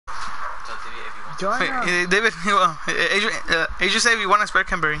Join us. David, Adrian said we want a spare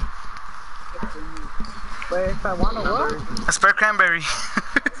cranberry. Wait, if I want to what? A spare cranberry.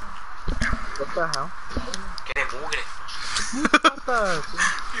 What the hell? Quiere mugre. Patas.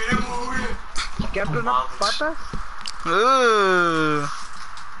 ¿Qué unas patas?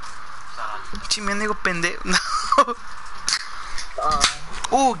 Mendigo pendejo.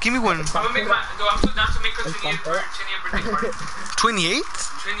 No. Give me one. I'm gonna make my. Do I have to make a 28th birthday party? 28?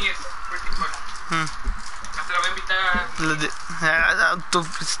 20th birthday party. Hasta la voy a invitar.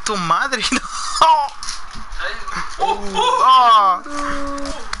 Tu madre, no.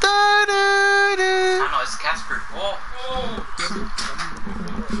 No, it's Casper.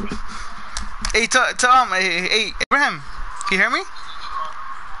 Hey, Tom, hey, Abraham, can you hear me?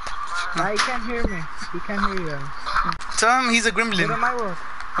 No, he can't hear me. He can't hear you. Tell him he's a gremlin. Go to my world.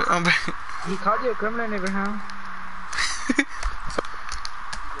 He called you a gremlin, Abraham.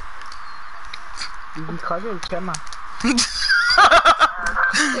 He called you a chema.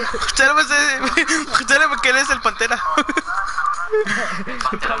 Tell him que eres el Pantera.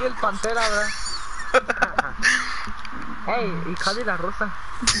 He called you el Pantera, bro. Hey, he called you la Rosa.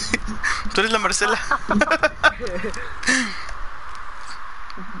 Tú eres la Marcela.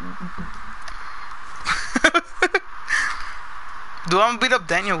 Do I beat up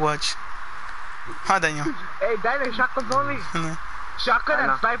Daniel? Watch. Huh, Daniel? Hey, Daniel, shotguns only. Shotgun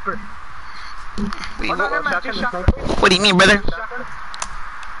and sniper. What do you mean, brother?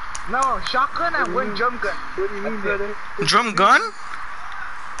 No, shotgun and one drum gun. What do you mean, brother? Drum gun?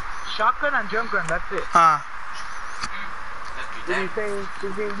 Shotgun and drum gun, that's it. What do you say?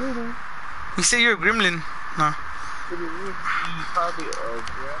 You say you're a gremlin. No. Probably a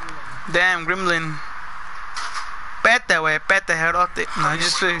gremlin. Damn, gremlin. Pete, wey, pete, jerote. No,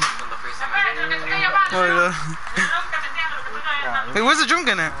 just wait. Hey, where's the drum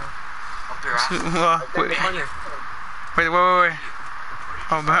gun at? Wait. Wait.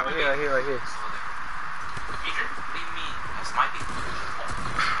 Oh, behind. Right here.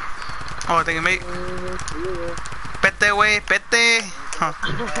 Oh, I think it made. Pete, wey, pete. Huh.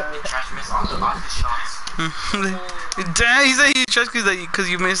 Damn, he said he trust because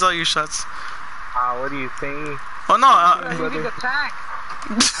you missed all your shots. What do you think? Oh no, you need to attack.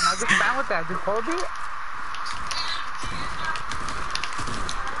 And I'll just stand with that. Just hold it.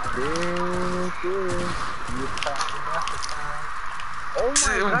 Oh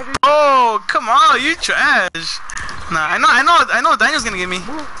my god. Oh, come on, you trash. Nah, I know Daniel's gonna get me. Move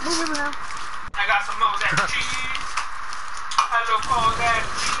it now. I got some more of that cheese. I love all that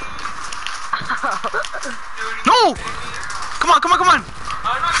cheese. No! Come on.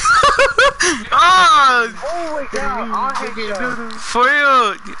 Oh my god. For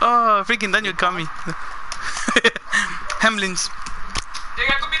real. Oh, freaking Daniel caught me. Hamlins. They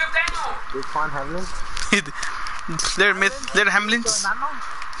got to beat up Daniel. Which one, Hamlin? They're Hamlins.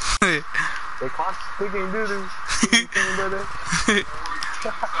 They can't freaking do this.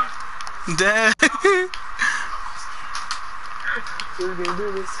 Damn.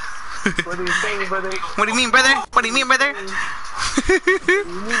 What do you think, brother? What do you mean, brother? What do you mean, brother?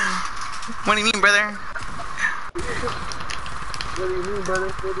 What do you mean, brother? What do you mean, brother?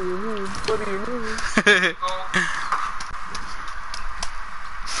 What do you mean? What do you mean?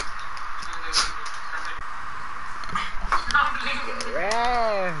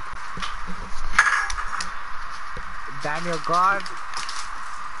 Yeah. Daniel God.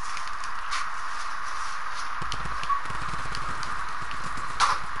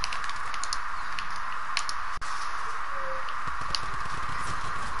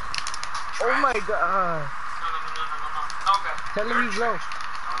 Oh my god. No. Tell him he's low.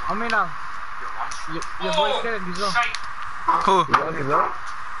 I mean, your voice said he's low. Who? He's low?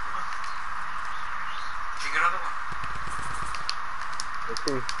 Take another one. Let's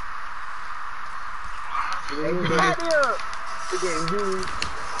see. I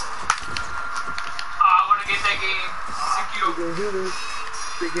wanna get that game. Secure.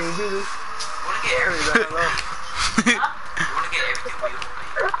 We can do this. I wanna get everything. I wanna get everything we own.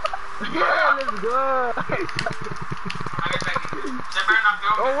 Yeah, let's go.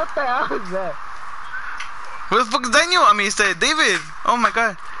 Oh, what the hell is that? Where the fuck is Daniel? I mean, it's David. Oh my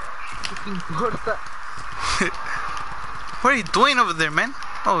god. What are you doing over there, man?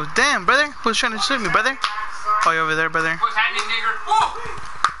 Oh, damn, brother. Who's trying to shoot me, brother? Oh, you're over there, brother. What's happening, nigger? Whoa!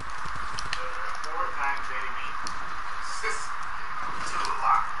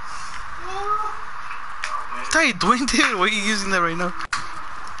 What are you doing, dude? Why are you using that right now?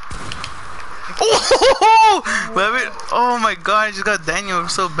 Oh, oh my god, I just got Daniel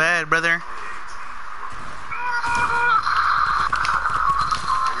so bad, brother.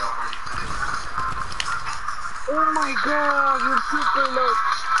 Oh my god, you're super low.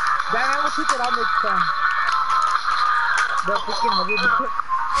 Damn, I will take it out next time. The freaking heavy dude.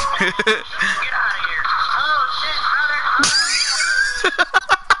 Get out of here. Oh shit, brother.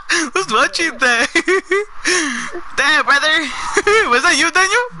 Who's watching that? Damn, brother. Was that you,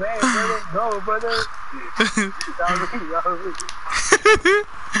 Daniel? Damn, brother. No, brother. That was me.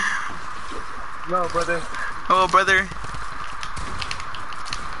 No, brother. Oh, brother.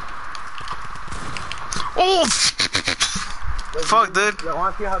 Oh! Fuck, dude. You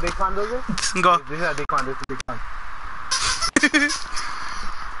wanna see how they con does it? Go. This is how they con, this is how they con.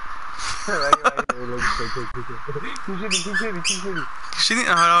 Right. Keep shooting. Shooting?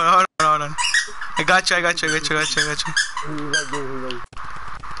 Hold on. I got you. He's like this,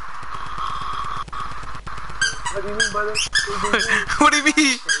 What do you mean, brother? What do you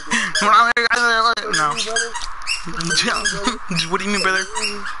mean? No. What do you mean, brother?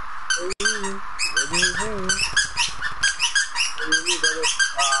 What do you mean? Brother?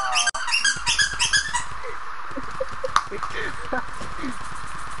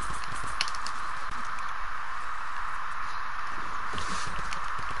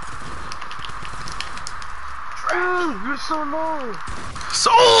 Oh, you're so low.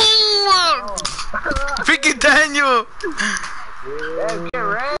 So freaking Daniel. Yeah, get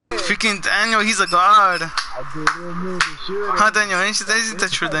ready. Freaking Daniel, he's a god. I didn't move the shooter. Ah, Daniel, es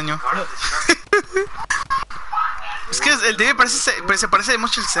true, Daniel. Es que el de se parece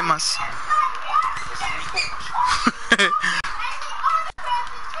mucho al Semas.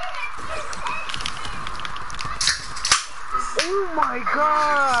 Oh my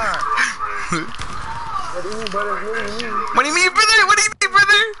god! What do you mean, brother? What do you mean,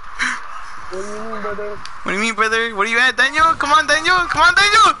 brother? What do you mean, brother? What do you mean, brother? Where you at, Daniel? Come on, Daniel!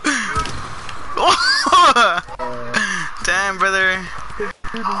 Oh! Damn, brother. What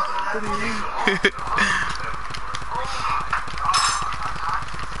do you mean?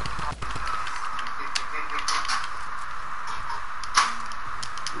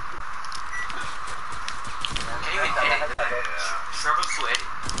 Trevor's sweaty.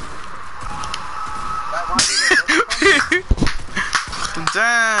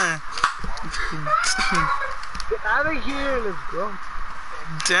 Damn. Get out of here, let's go.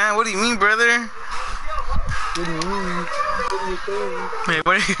 Damn, what do you mean, brother? What do you mean? What do you saying? Wait,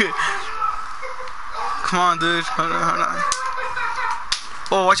 what are you... Come on, dude. Hold on.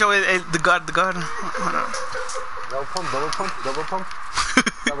 Oh, watch out with the guard. Hold on. Double pump.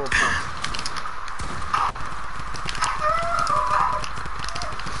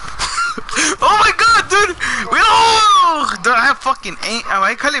 Oh my god, dude! Oh! Dude, I have fucking aim.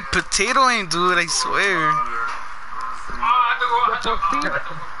 I call it potato aim, dude. I swear.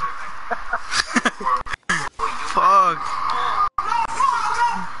 Fuck.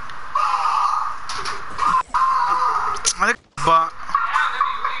 But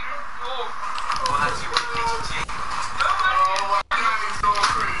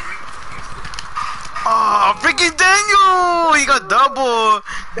oh, freaking Daniel! He got double.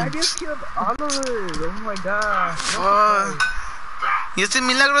 Daniel killed all of it. Oh my god. Fuck. ¿Y este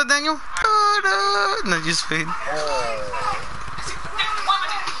milagro, Daniel? No, just fade.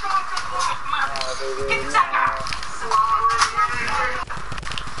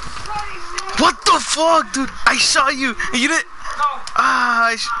 What the fuck, dude? I saw you. You didn't.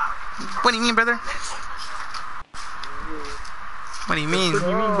 Ah. What do you mean, brother? What do you mean? What do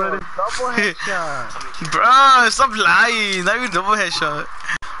you mean, brother? Double headshot. Bro, stop lying. Not even double headshot.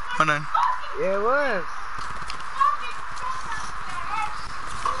 Hold on. Yeah, it was.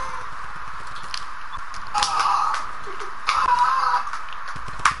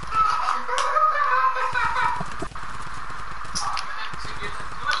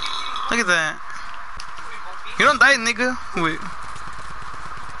 Look at that. You don't die, nigga. Wait.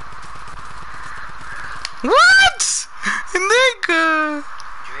 What? Nigga.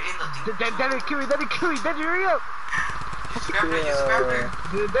 Daddy, kill me. Daddy, hurry up.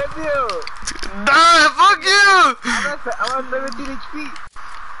 Dude, Daniel. Nah, fuck you. I'm at 17 HP.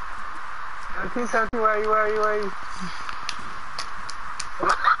 17, where are you?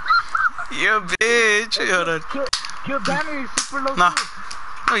 You bitch. Hold on. Kill Danny, he's super low. Nah.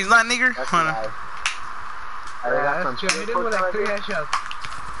 No, he's not, nigger. Hold on. I hit him with like 3 headshots.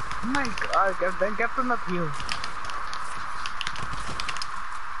 Oh my god, then get from up here.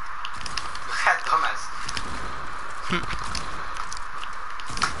 Dumbass.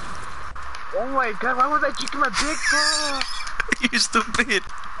 Oh my god, why was I kicking my dick, bro? You stupid.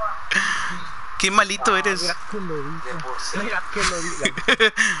 Qué malito eres. Mira que lo dice.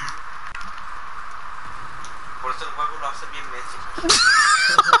 Por eso el juego lo hace bien menso.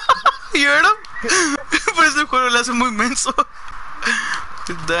 You heard him? por ese juego le hace muy menso.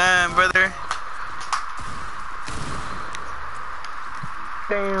 Damn, brother.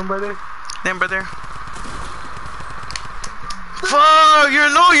 Damn, brother. Damn, brother. Fuck, you're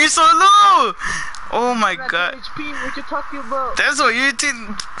low. You're so low. Oh my god. HP, what you talking about? That's what you're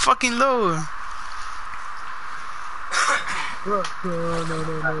fucking low. Oh,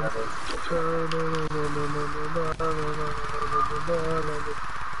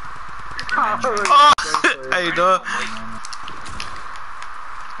 Oh, I know.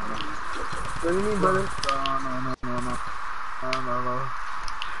 what do you mean, brother?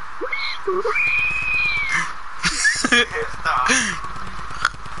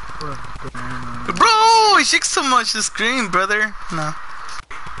 Bro, it shakes so much the screen, brother. No.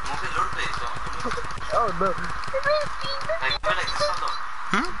 Oh, no.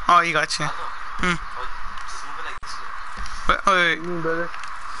 Hmm? Oh, you got you. Hmm. What? Oh, wait. What do you mean, brother?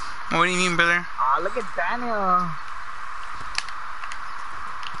 What do you mean, brother? Ah, look at Daniel.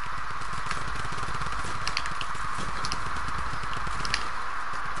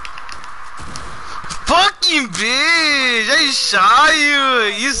 Fucking bitch! I shot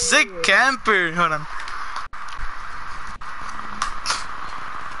you! You sick camper! Hold on.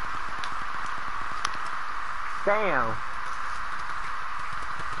 Damn.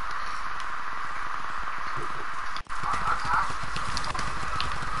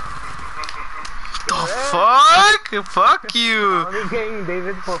 The fuck? Fuck you! I'm getting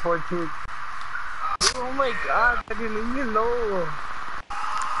David for 14. Oh my god, that didn't leave me alone.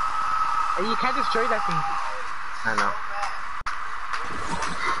 Hey, you can't destroy that thing. I know.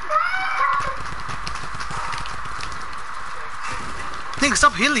 Nigga,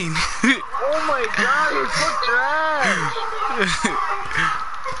 stop healing! Oh my god, it's so trash!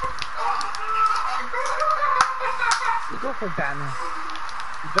 Go for Daniel.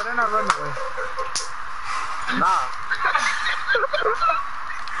 You better not run away. Nah.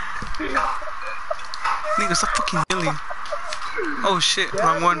 Nigga, stop fucking healing. Oh shit,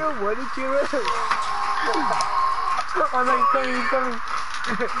 wrong one. Daniel, what did you run? Oh no, he's coming,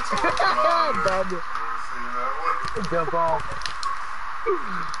 Daniel. Jump off.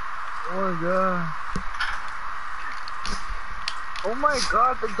 Oh my god. Oh my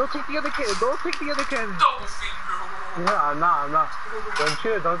god, don't take the other cannon. Don't take the other cannon. Yeah, I'm not. Don't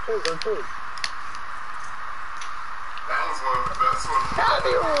shoot. That was one of the best ones.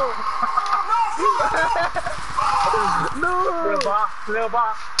 No! Little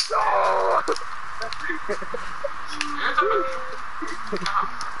bot. No!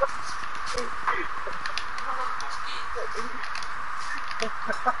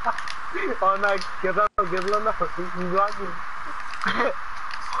 Oh no, give him no. He's blocking.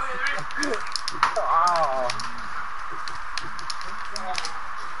 Oh.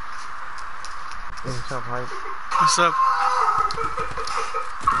 What's up, Hype? What's up?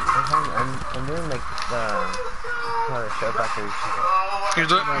 I'm doing like the show factory.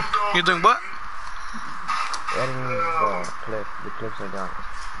 You're doing what? Editing the clips I got.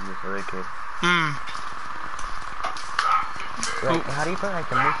 Just really good. Like, how do you put like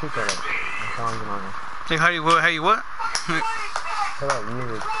the music or like the songs and all that? Like how you what? How about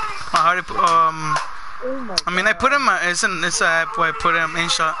music? How do you put, I mean I put him it's an app where I put him in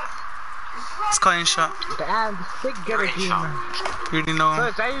shot. It's called in shot. Damn, sick get a gamer. You already know. So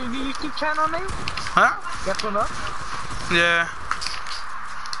is that your YouTube channel name? Huh? Guess what up? Yeah.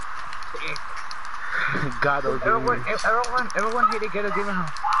 God, everyone here to get a gamer, huh?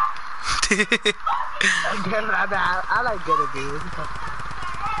 I like get a gamer.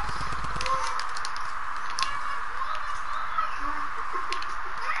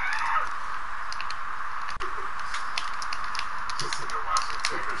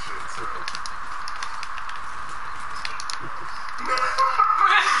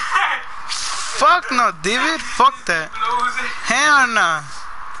 Fuck no, David. Fuck that. Hell no.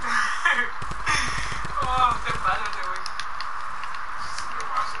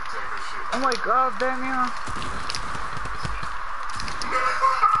 Oh my god, Daniel.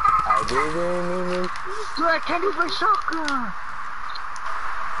 I didn't mean it. Dude, I can't use my shotgun.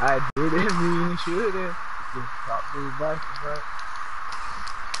 I didn't mean to shoot it. Just stop me back, bro.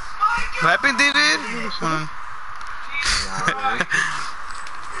 What happened, David?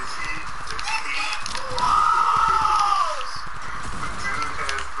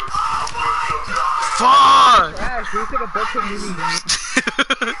 Fuck! Ash, we could have built a mini.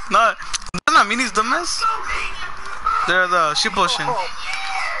 No, they're not minis, dumbass. They're the ship potion.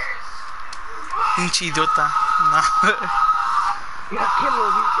 Pinche idiota. No. Yeah, kill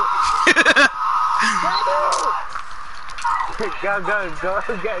him. No.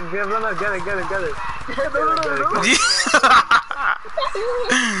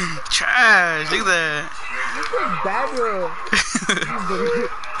 Trash, look at that. Daniel.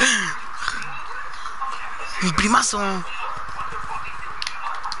 Mi primazo.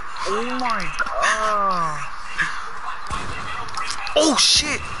 Oh my god. Oh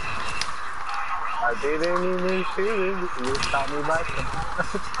shit. I didn't even shoot it. You shot me back.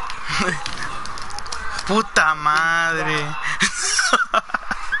 Puta madre.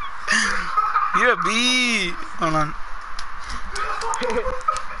 You're a B. Hold on.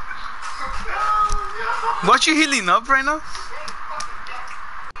 What you healing up right now?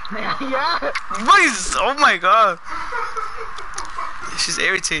 Yeah. What is? Oh my god. She's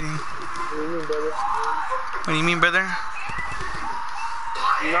irritating. What do you mean, brother?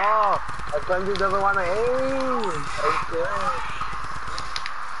 No, my friend doesn't want to aim.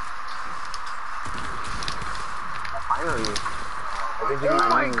 Finally. Oh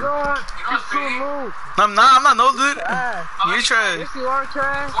my god, you're so low. I'm not no dude. Trash. You're trash. Yes, you are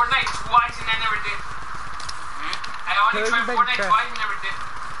trash. Fortnite twice and I never did. I only tried Fortnite twice and never did.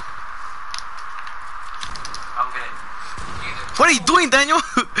 I'm good. What are you doing, Daniel?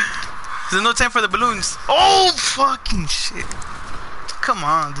 There's no time for the balloons. Oh, fucking shit. Come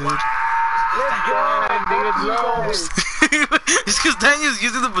on, dude. Let's go, nigga. It's because Daniel's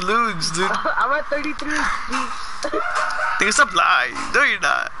using the balloons, dude. I'm at 33. Nigga, stop lying. No, you're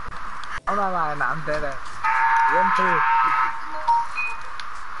not. I'm not lying. I'm dead at 1-3.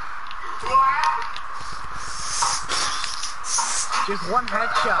 Just one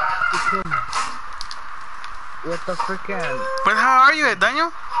headshot to kill me. With the freaking. But how are you at,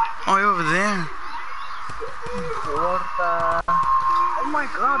 Daniel? Oh, you're over there. What the? Oh my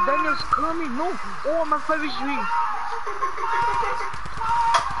god, Daniel's coming. No. Oh, my 5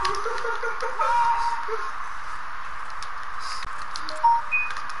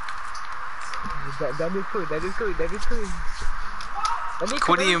 That is cool.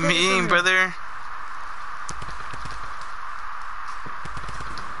 What do you mean, brother?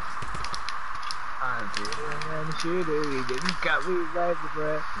 I'm shooter. You got me right,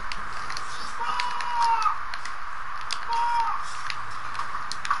 bro.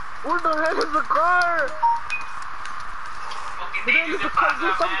 What the hell is the car? What the hell is the car?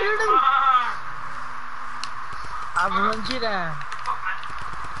 Do something. I'm 100.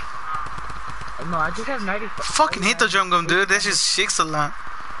 No, I just have 95. Fucking hate the drum gun, dude. That just shakes a lot.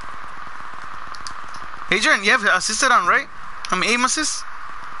 Adrian, you have assisted on, right? Aim assist?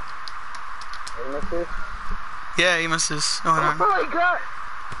 Aim assist? Yeah, aim assist. Oh, hold on. Oh my god!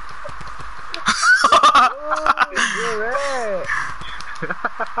 Oh, you're right.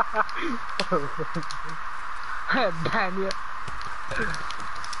 Daniel.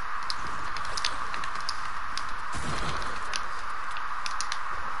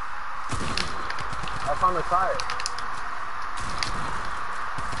 Up on the side.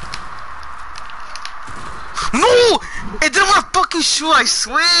 No! It didn't want to fucking shoot, I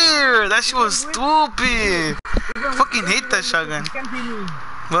swear! That shit was stupid! Fucking hate that shotgun. You can't beat me.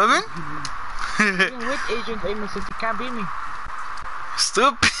 What, man? Even with agent aim assist, you can't beat me.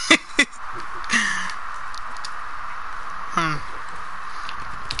 Stupid.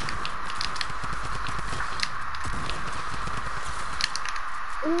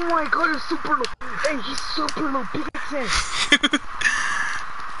 Oh my god, he's super low. Hey, he's super low. Big sense.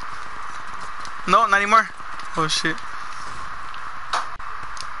 No, not anymore. Oh shit.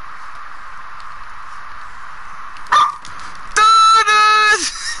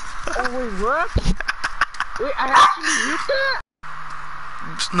 Oh wait, what? Wait, I actually hit that?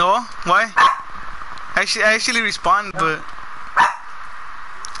 No, why? I actually respawned, but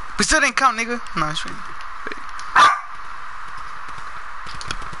we still didn't count, nigga. No, it's fine.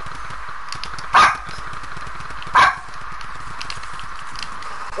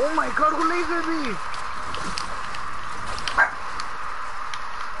 Oh my god, who lasered me?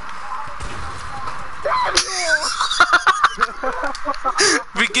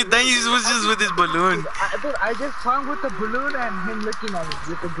 Freaking Daniel was just with his balloon. Dude, I just hung with the balloon and him looking at me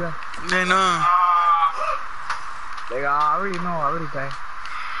with the gun. I know. Like, I already know, I already died.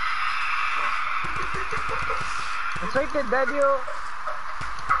 It's right there, Daniel.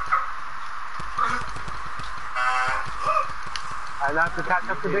 I have to catch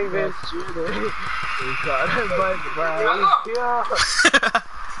up to David. We got it, but yeah.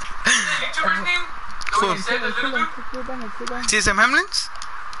 YouTuber's name? Cool. TSM Hamlins?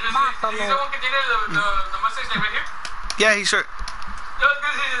 He's the one que tiene the mustache like right here? Yeah, he's short.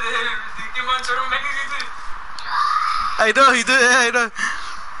 I know, he did, I know.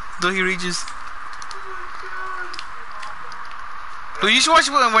 Though he reaches. Dude, you should watch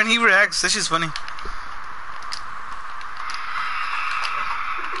it when he reacts. That shit's funny.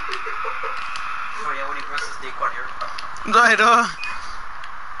 Oh yeah, when he presses the quad here. Right,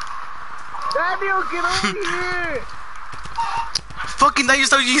 Daniel, get over here! Fucking now you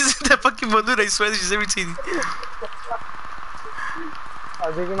start using that fucking balloon. I swear this is irritating.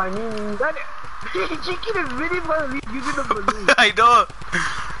 I'm taking my mini. Daniel, Chicken is really fun using the balloon. I know.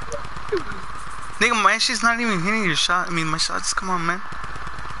 Nigga, my shit's not even hitting your shot. I mean, my shots. Come on, man.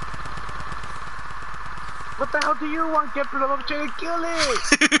 What the hell do you want, Kepler? I'm trying to kill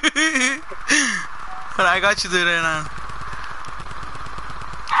it. But I got you there right now.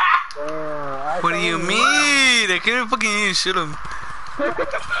 What do you mean? I can't even fucking even shoot him.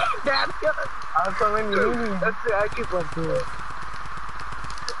 Damn, I'm so many minis. That's it, I keep on doing it.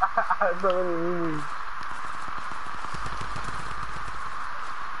 I have so many minis.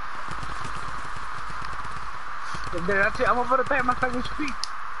 That's it, I'm about to tie my fucking feet.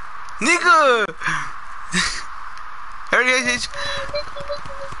 Nigga! Hurry, hurry.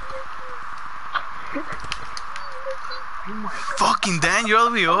 Oh my god. Fucking Dan, you're all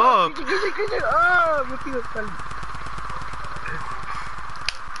the way up. Oh, you see what's funny.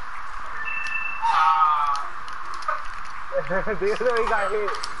 The other way got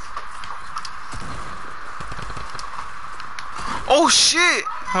hit. Oh shit!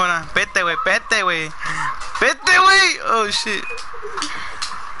 Hold on, vete, wey, vete, wey. Vete, wey! Oh shit.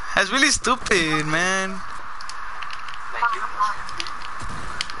 That's really stupid, man.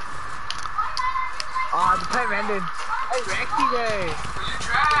 Oh, the time ended. Hey, Rexy guy.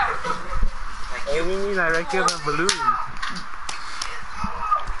 Hey, me mean I wrecked you on the balloon.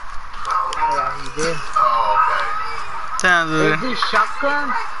 Oh, yeah, he did. Oh, okay. Damn, Is dude. this shotgun?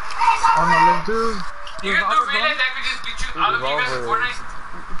 Oh no, let's do. You guys don't realize I could just beat you all of you guys in Fortnite?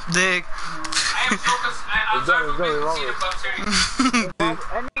 Dick. I am so I'm sorry for being conceited, but I'm serious.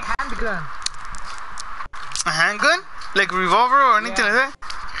 Any handgun. A handgun? Like a revolver or anything like that?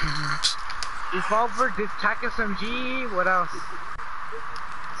 Revolver, this TAC SMG, what else?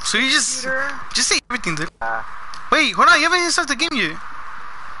 So you just say everything, dude. Wait, hold on, you haven't even started the game yet.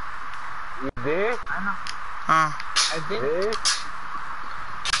 You did? I know. Oh. I did.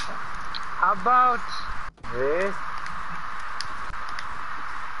 How about this?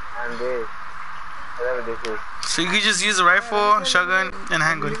 And this. Whatever this is. So you could just use a rifle, shotgun, and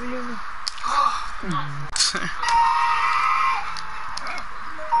handgun.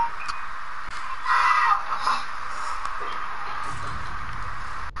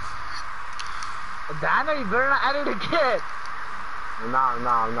 Dana, you better not add it again.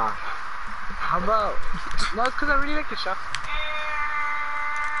 No. How about? No, it's because I really like the shotgun.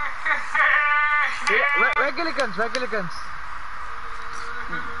 Regular guns.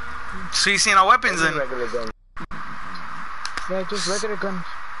 So you seen our weapons then? Regular guns. Yeah, just regular guns.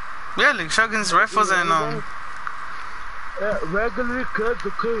 Yeah, like shotguns, rifles, and Regular guns,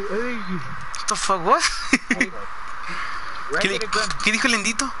 okay. Hey. What the fuck, what? Regular guns. ¿Qué dijo el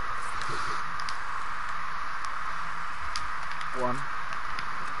lindito? One.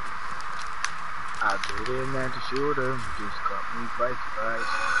 I didn't mean to shoot him. Just got me by surprise.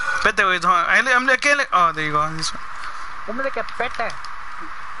 Vete, wait, I'm like, oh, there you go, this one. Come like a peta.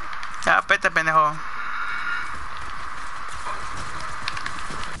 Yeah, vete, pendejo.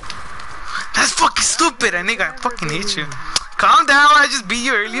 That's fucking stupid, nigga. I fucking hate you. Calm down, I just beat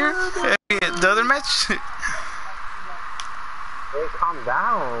you earlier. The other match. Hey, calm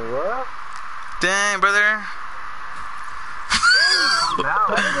down, what? Dang, brother. Now,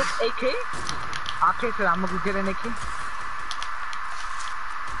 what is this, AK? Okay, so I'm gonna go get an AK.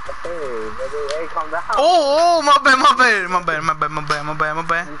 Hey, brother, hey, calm down. Oh, my bad.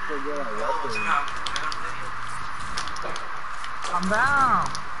 Calm down.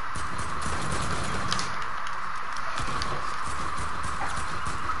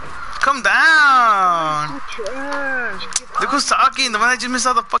 Come down. Trash. Look who's talking. The one that just missed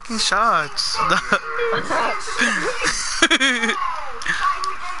all the fucking shots.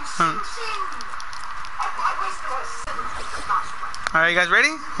 Alright, you guys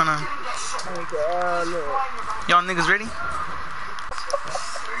ready? Hold on. Y'all niggas ready?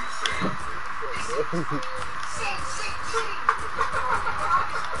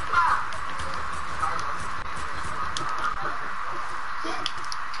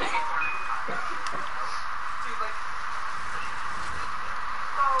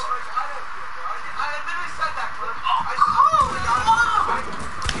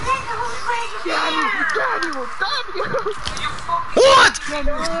 Daniel! What?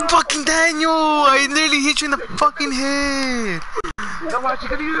 Fucking Daniel! I nearly hit you in the fucking head. Come on, you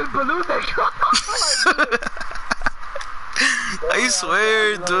can use a balloon that I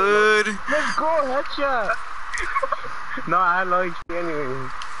swear, dude. Let's go, headshot. No, I like you anyway.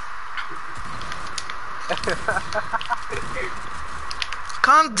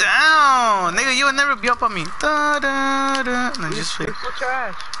 Calm down, nigga. You will never be up on me. Da da da. No, just wait. You're so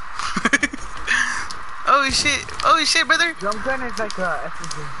trash. Oh shit, brother. Jump gun is like a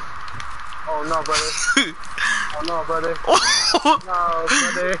SSG. Oh no, brother. Oh no, brother. Oh. No,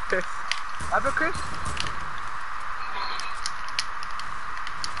 brother. Have a Chris?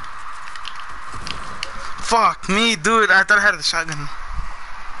 Fuck me, dude. I thought I had the shotgun.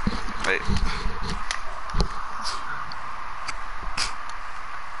 Wait.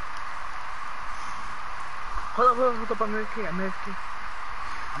 Hold up, I'm AFK. I'm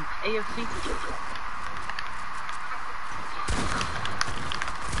AFC.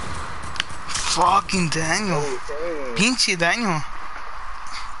 Fucking Daniel. Pinche Daniel.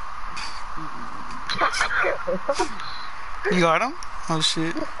 You got him? Oh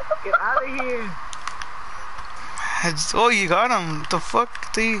shit. Get out of here. Oh, you got him. What the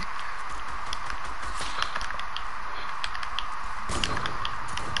fuck, dude?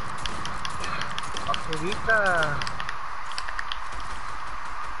 Ahorita.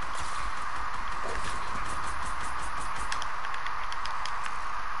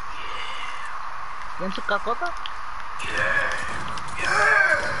 ¿Quién su cacota? Yeah.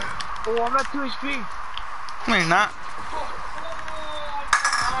 Oh, I'm at 2 HP. No, you're not.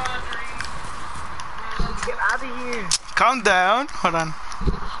 Get out of here. Calm down. Hold on.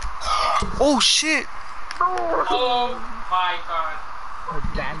 Oh shit. Oh my god. Oh,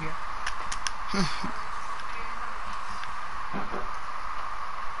 damn you.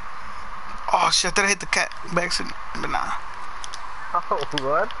 Oh shit, I thought I hit the cat by accident, but nah. Oh,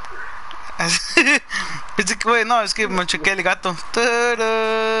 what? Wait, no, es que me chequé el gato.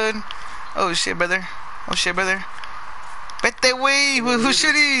 Tadán. Oh shit, brother. Oh shit, brother. Vete, wey. Who's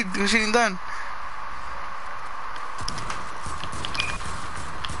shooting? Who's shooting done?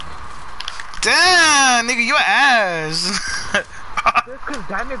 Damn, nigga, you ass. That's cause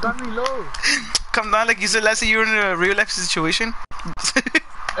Daniel got me low. Come down like you said last time you were in a real life situation.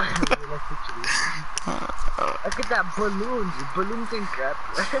 Look at that balloon. Balloon can crap.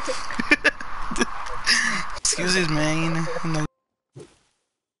 Excuses, man. No.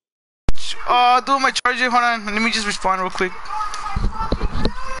 Oh, dude, my charger. Hold on. Let me just respond real quick.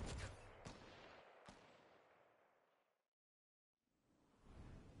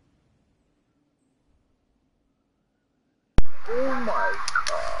 Oh my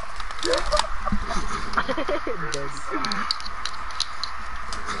god.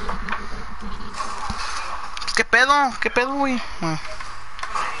 ¿Qué pedo? ¿Qué pedo, güey?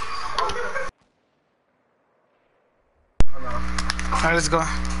 Alright, let's go.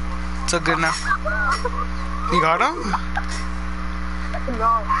 It's all good now. You got him?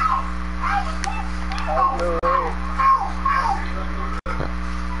 No.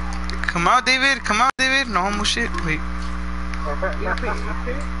 Come out, David. Come out, David. No homo shit. Wait.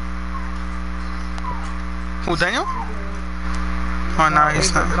 Who, Daniel? Oh, no,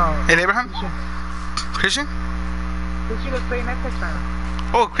 he's not. El Abraham? Christian? Christian was playing Xbox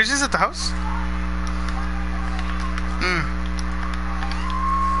now. Oh, Christian's at the house?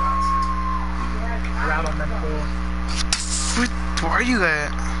 Where are you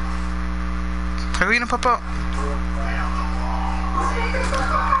at? Are we gonna pop out?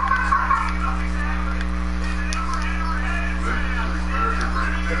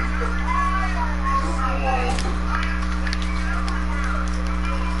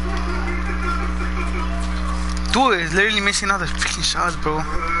 Dude, it's literally missing all the freaking shots, bro.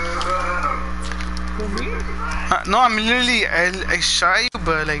 No, I'm literally, I shot you,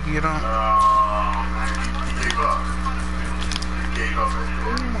 but like, you know.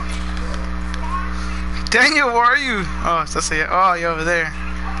 Daniel, where are you? Oh, that's it. Oh, you're over there.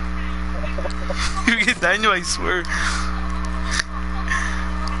 You get Daniel, I swear.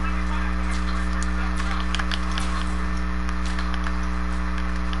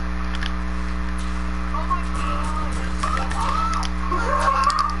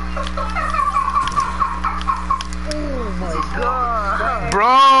 Bro,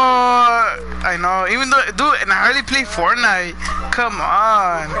 I know. Even though, dude, and I hardly play Fortnite. Come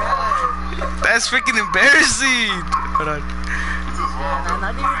on, that's freaking embarrassing. Hold on.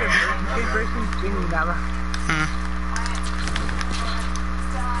 Not even the person skinny now.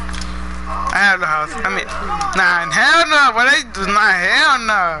 I have the house. I mean, nah, hell no. What I do? Nah, hell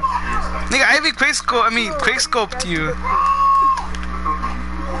no. Nigga, I even quick scoped you,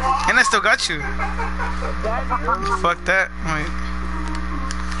 and I still got you. Fuck that. Wait.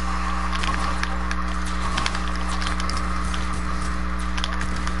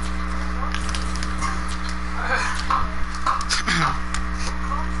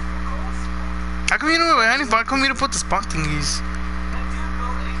 you know, honey, why come you to put the spawn thingies?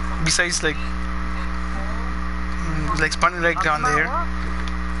 Besides, like spawning like down there.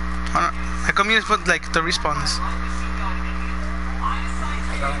 How come you just put like the respawns?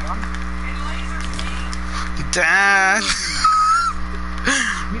 Damn.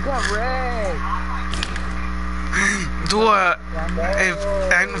 You got red. Dude,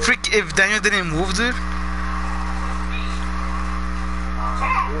 if Daniel didn't move, dude.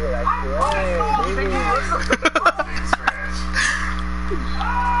 Big scratch. Big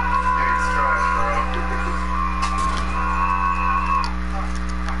scratch, bro.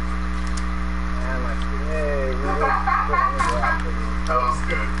 That was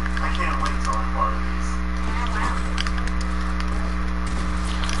good. I can't wait till I'm part of these.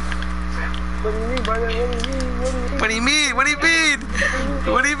 What do you mean, brother? What do you mean? What do you mean?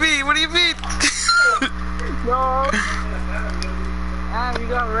 What do you mean? What do you mean? No. Ah, you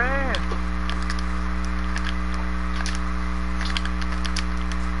got red.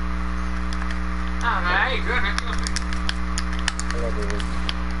 Ah, man, you good.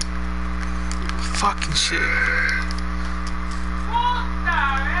 Fucking shit.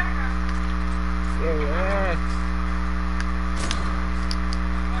 Yeah.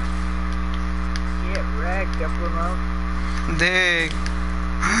 Get wrecked, I put him out. Dang.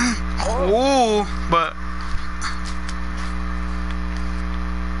 Oh, but.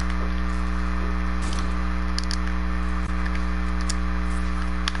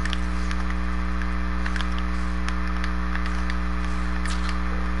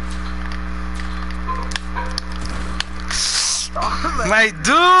 My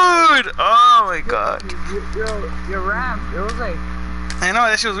dude! Oh my god. Your ramp, it was like... I know,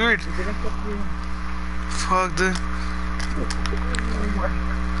 that shit was weird. Fuck, dude.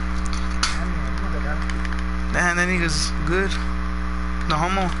 Damn, that nigga's good. The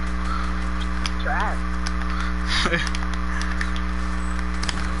homo. Trash.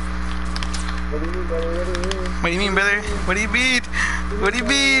 What do you mean, brother? What do you mean? What do you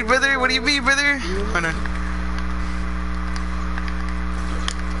mean, brother? What do you mean, brother? Hold on.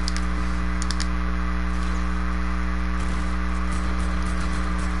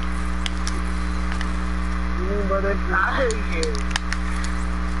 Brother,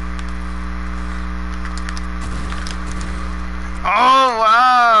 Oh,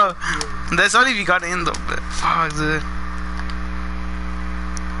 wow. That's only if you got in, though, but fuck, dude.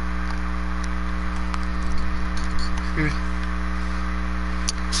 Here.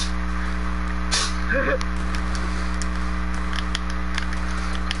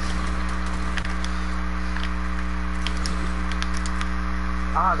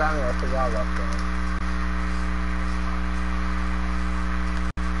 Ah, damn it, I forgot about that.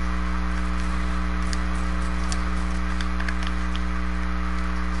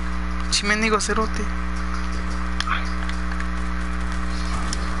 Mendigo cerote.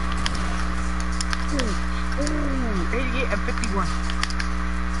 88 and 51.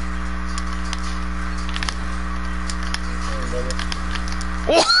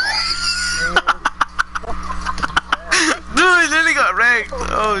 Oh! Dude, he literally got wrecked.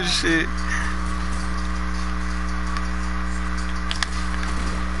 Oh shit.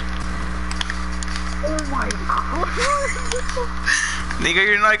 Oh my god. Nigga,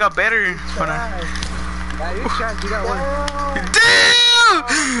 you know I got better. Hold on. Nah, you trash, you got one.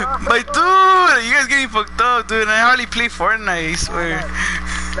 Damn! My dude! You guys getting fucked up, dude. I hardly play Fortnite, I swear.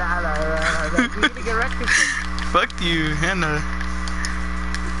 Nah. You need to get wrecked. Fuck you, Hannah.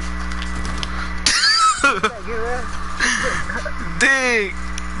 Get wrecked. Dick!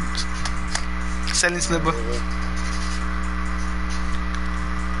 Selling snubber.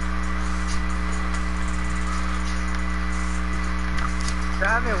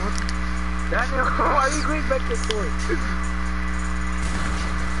 Daniel, Daniel, why are you going back and forth?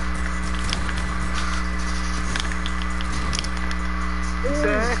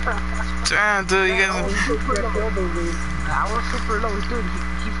 Damn, dude, you guys. I was super low, dude.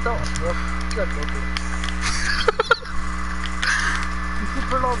 He stopped. He's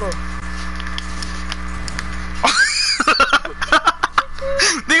super low, though.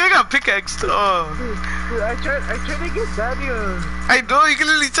 Nigga, I got pickaxed. Oh. Dude, I tried to get Daniel. I know, you can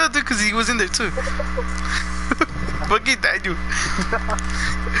literally tell, dude, because he was in there too. Fucking Daniel.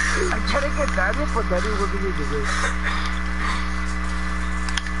 I tried to get Daniel, but Daniel wasn't in the way.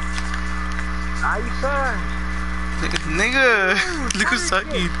 Ah, you suck. Nigga, look who's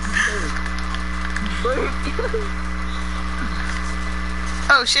sucking.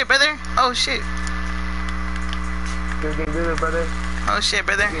 Oh shit, brother. Oh shit. You can do it, brother. Oh shit,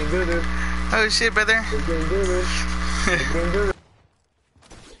 brother. You can do this. Oh shit, brother. You can do this. You can do this.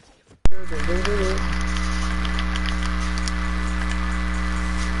 You can do this.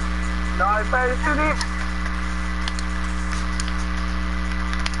 It's too deep.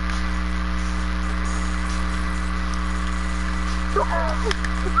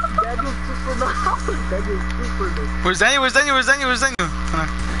 Daniel's super low. Daniel's super low. Where's Daniel? Where's Daniel? Where's Daniel? Where's Daniel?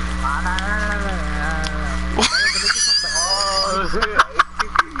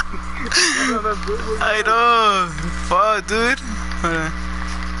 I know. Fuck, dude. Hold on.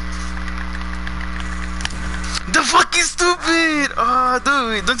 The fucking stupid. Oh,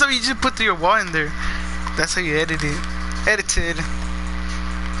 dude. Don't tell me you just put your wall in there. That's how you edit it. Edited.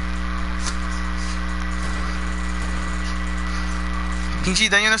 Pinche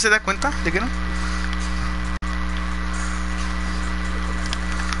Daniel no se da cuenta de que no.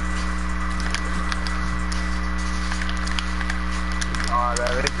 Oh,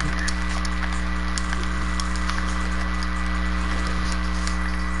 that is.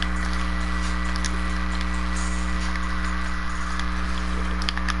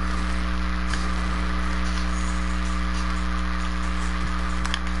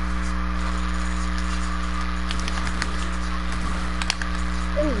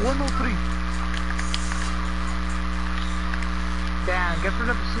 Oh, 103. Damn, guess we're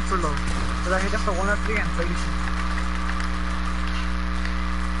not super low. But I hit up the 103 and 30.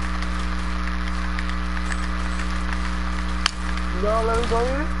 No, let me go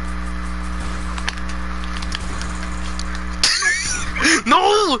in. No!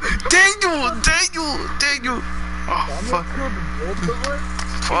 Daniel! Oh, fuck.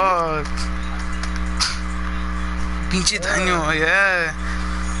 Fuck. Pinche Daniel, yeah.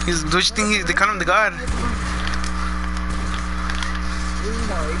 He's, don't you think they call him the god?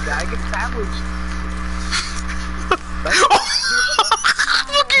 I get sandwiched.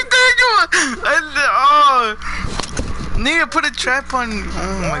 Fucking Daniel! Oh! Nigga put a trap on.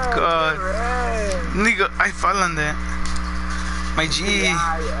 Oh my god. Nigga, I fall on that. My G. Yeah,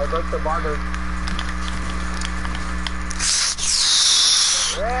 I broke the border.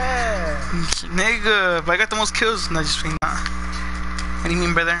 Yeah. Nigga, but I got the most kills. No, just playing. Nah. What do you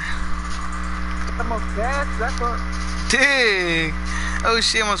mean, brother? Get the most gas, that's what. Dig. Oh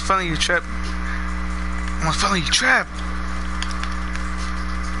shit, I almost fell in your trap. Almost fell in your trap.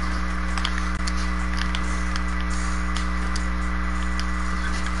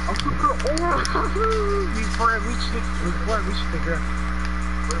 Before I reach the ground.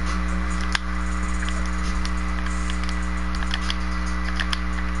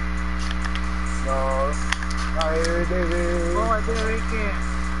 No. I did it. Oh, I didn't make it.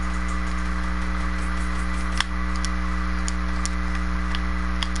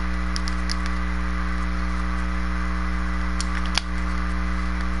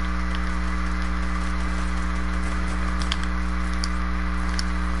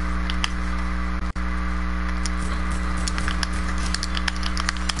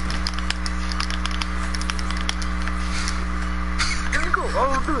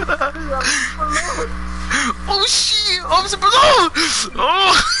 Oh, dude. Oh shit! I'm super low!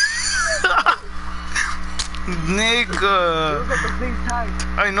 Oh! Nigga! It was at the same time.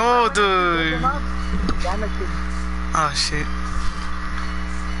 I know, dude. Damn it. Oh shit.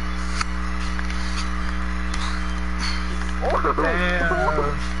 Oh, damn.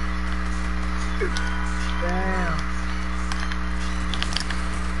 Damn.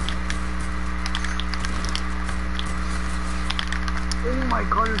 Oh my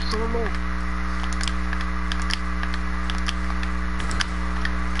god, you're so low.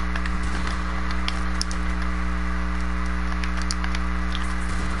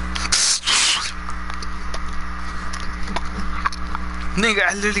 Nigga,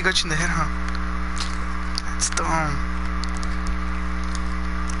 I literally got you in the head, huh? That's dumb.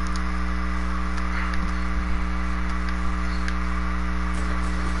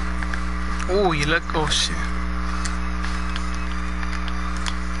 Oh, you let go, shit.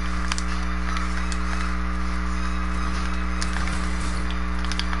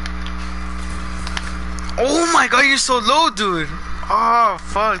 Oh my god, you're so low, dude. Oh,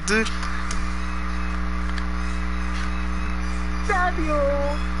 fuck, dude. Daniel!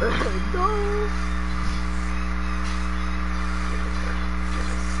 No!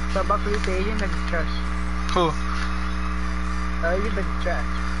 So about to hit the Asian like trash. Who? Asian like trash.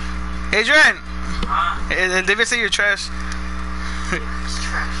 Adrian! Huh? David said you're trash. It's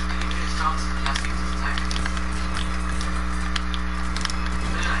trash. You do this songs and last things in time.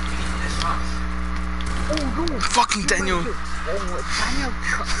 Oh no! Fucking Daniel. Oh, Daniel!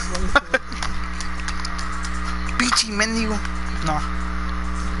 Pichi mendigo. No.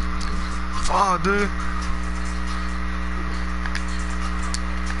 Oh, dude.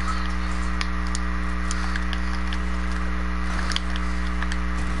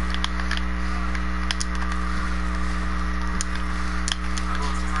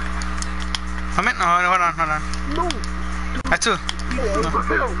 Come in? Oh, hold on. No. That's two. I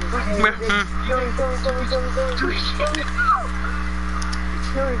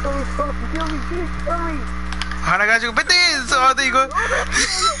got you. Oh, there you go.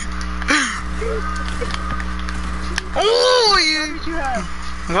 Oh, you.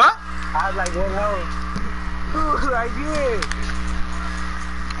 What? I had like 1 health. Ooh, I did.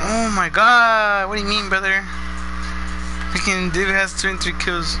 Oh my god. What do you mean, brother? Freaking David has 23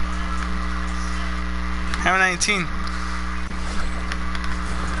 kills. I have 19.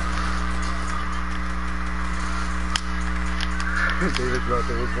 David's low.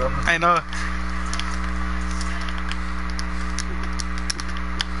 I know.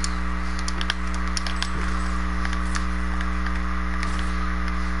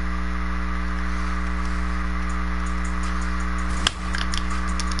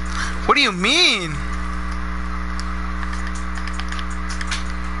 What do you mean?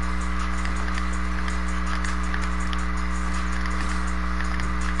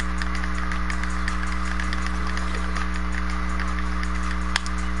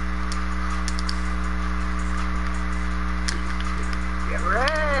 Get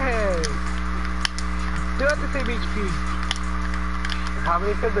red. Still at the same HP. How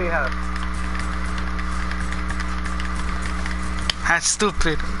many kills do you have? That's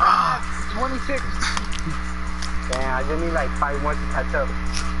stupid. 26. Damn, I just need like 5 more to catch up.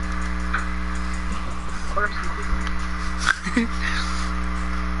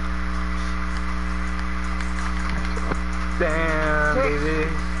 Damn, baby.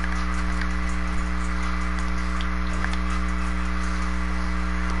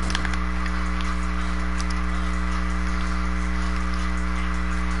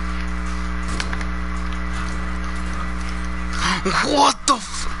 What the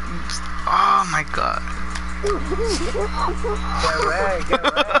f... Oh my god. Get red.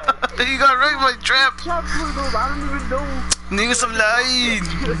 You got right by trap. I don't even know. Nigga, some line.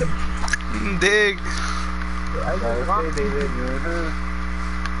 Dig. I just say David.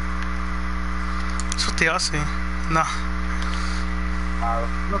 That's what they all say. No.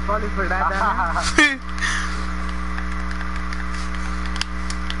 No sorry for that.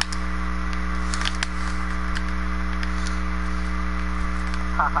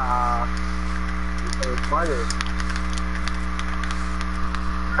 Haha. So funny.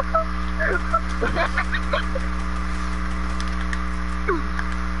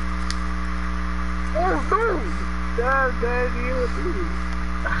 Oh no! Damn, you.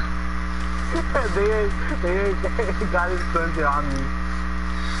 They got his plunger on me.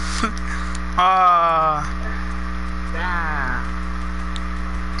 Ah. Damn.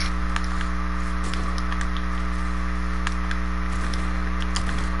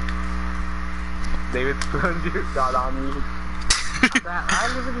 David's plunger got on me.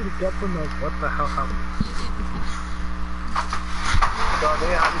 I literally get from like, what the hell happened? So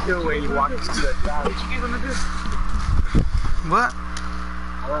they have to do when you walk into the crowd. What you guys gonna do? What?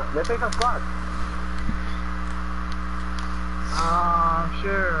 Let's take a squad.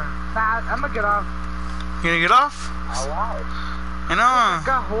 Sure. Nah, I'm gonna get off. You gonna get off? Oh, wow. I know. I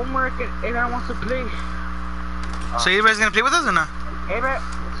got homework and everyone wants to play. So everybody's gonna play with us or not? Everyone,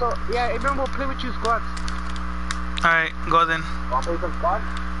 so yeah, everyone will play with you squads. Alright, go then. Wanna play some squads?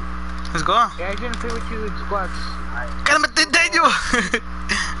 Let's go. Yeah, I'm gonna play with you in squads. Cálmate, Daniel.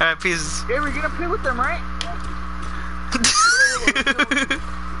 Alright, peace. Hey, we're gonna play with them, right?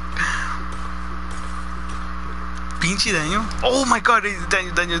 Pinche Daniel. Oh my god, Daniel.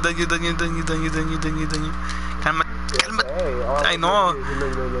 Calma. Hey, I know.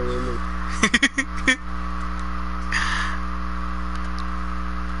 Look.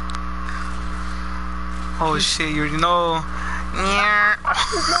 Oh shit, you already know. No,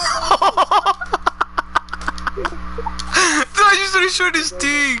 I just started showing this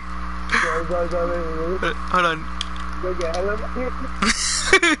thing. Hold on.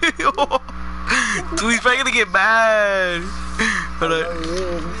 Dude, he's probably gonna get mad. Hold on.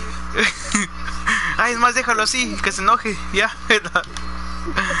 Ay, es más, déjalo así, que se enoje. Ya. Dude,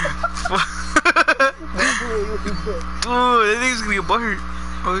 that thing's gonna get butthurt.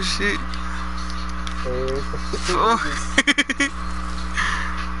 Oh shit. Oh.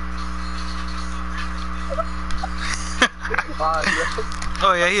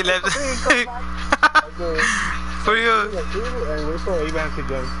 Oh yeah, he left. For you.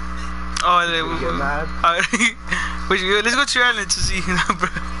 Oh, let's go to your island to see. Bro.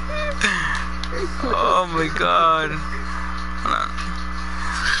 Oh my god. Hold on.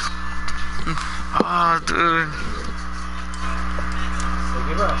 Oh, dude.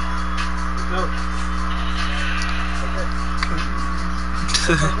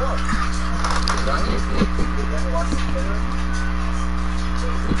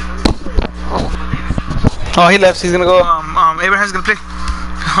 Oh, he left. He's gonna go. Abraham's gonna play.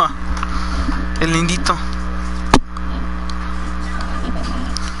 El lindito.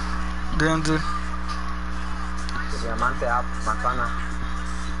 Damn, dude. Diamante up, manzana.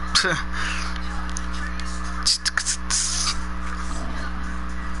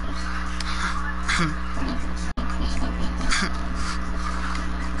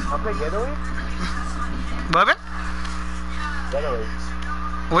 ¿No play Getaway? What happened? Getaway.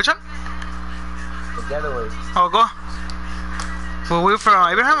 Which one? The Getaway. Oh, go. We'll wait for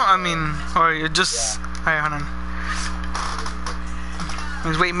Abraham? I mean, or you just... Alright, hold on.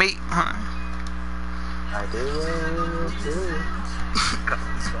 Let's wait, mate. Hold on. I do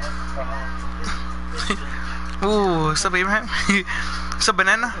it. Ooh, what's up, Abraham? What's up,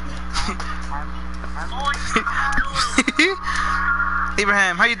 banana?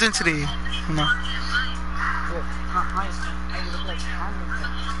 Abraham, how you doing today? No.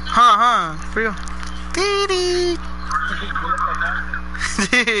 Huh, for real. Dee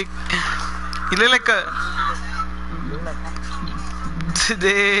You look like a...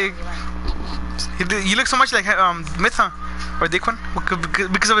 Dick. You look so much like Myth, huh? Or Dick one?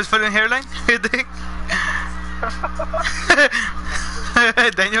 Because of his fucking hairline? Dick.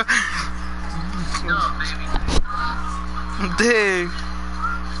 Daniel. Dick.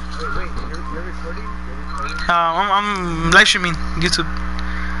 Wait, you're recording? I'm live streaming YouTube.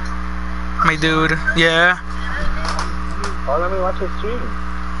 My dude, yeah. Oh, let me watch his stream.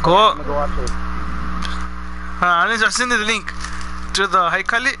 Go. I'm gonna go watch it. I'll send you the link to the how you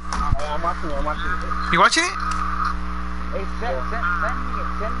call it. I'm watching it. You watching it? Hey, send me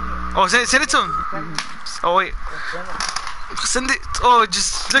it. Oh, send it to him. Oh wait, send it. Oh,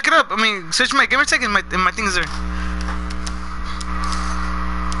 just look it up. I mean, search my gamer tag and my thing is there.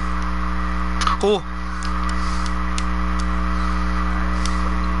 Oh.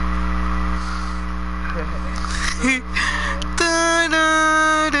 Da,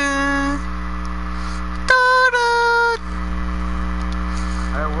 da, da. Da, da.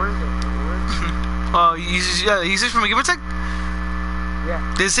 Where is it? Oh, you search for my gamer tag? Yeah.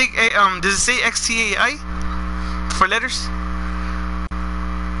 Does it say XTAI for letters?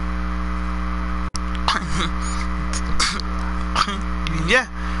 Yeah.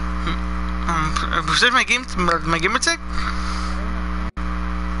 Search my gamer tag.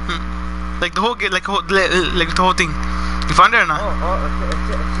 Like the whole game, like the whole thing. You found it or not? It's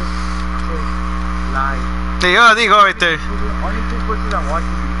live. There you go, right there. Only 2 persons are watching.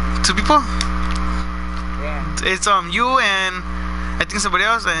 2 people? Yeah. It's you and I think somebody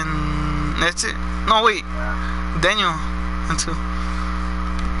else and that's it. No wait, Daniel. That's who.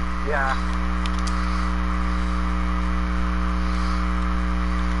 Yeah.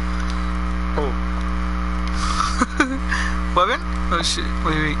 Oh. What happened? Oh shit!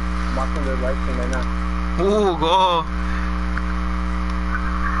 Wait. I'm watching the live stream right now. Ooh, go.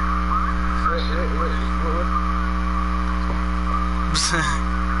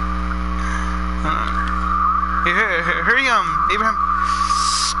 Hurry, Abraham.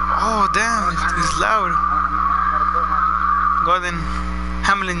 Oh, damn, it's loud. Go then.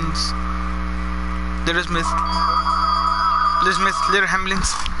 Hamlins. Little Smith. Little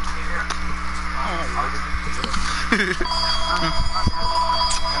Hamlins.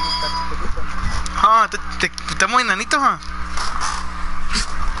 Ah, está muy enanito, huh?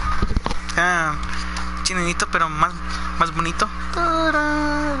 Damn. Chinenito, pero más bonito.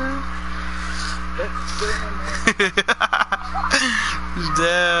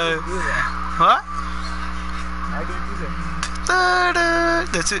 Damn. What?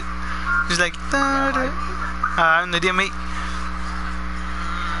 That's it. He's like, I have no idea, mate.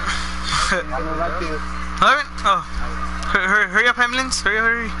 Oh, hurry up, ambulance.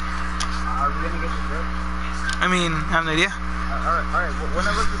 Hurry. Are we gonna get the drip? I mean, I have no idea. Alright. One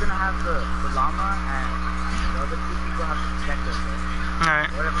of us is gonna have the llama, and the other 2 people have to protect us, right? Alright.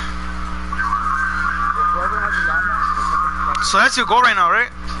 Whatever. Whoever has the llama, they have to protect. So that's your goal right now,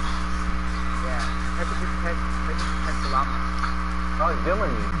 right? Yeah. Have to protect the llama. Oh, it's Dylan.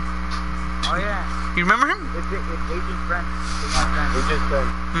 Oh yeah. You remember him? It's Agent Friend. Agent Friend.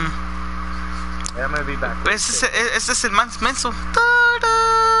 Yeah, I'm gonna be back. Ese es el más menso. No,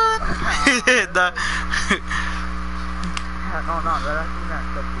 right after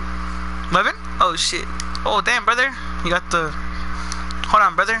that. Levin? Oh shit. Oh damn, brother. You got the. Hold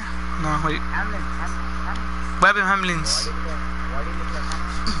on, brother. No, wait. Hamlin. What happened, Hamlins? Why do you look like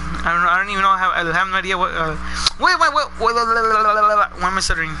Hamlin? I don't even know how. I have no idea what. Wait. Why am I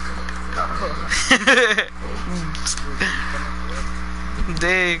stuttering?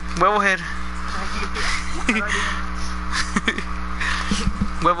 Dig, huevo head.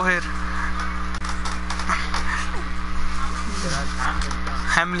 Huevo head.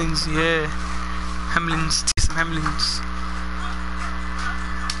 Hamlins, yeah. Hamlins, take some Hamlins.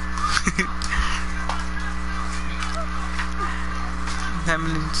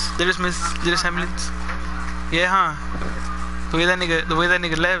 Hamlins. There's Hamlins. Yeah, huh? The way that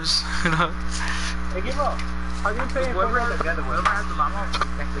nigga lives, you know. Hey, give up. How do you say it? Whoever has the mama,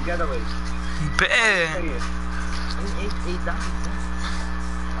 the getaways. Bet.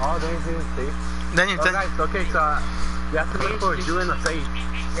 Oh, they didn't say. Then you guys, okay, so you have to look for you in the safe.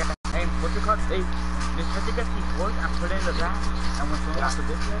 Yeah, and what's it called? Safe. Just have to get these boards and put it in the bag. And when someone has to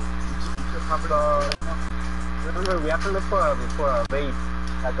this way, you should cover the... Remember, we have to look for a base.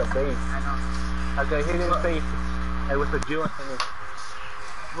 Like a base. I know. Like a hidden safe. Like with a jewel in it.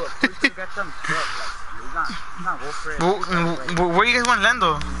 Look, we should get some stuff. Like, it's not worth for it. Where you guys want to land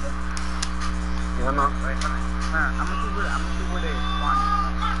though? I don't know. Right, I'm gonna see where they spawn.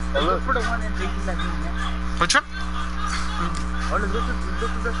 Look for the one in Daisy Lagoon, yeah? Which one? Oh, look at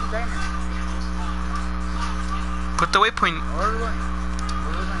the diner. Put the waypoint.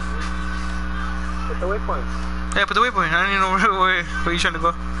 Put the waypoint. Yeah, put the waypoint. I don't even know where you trying to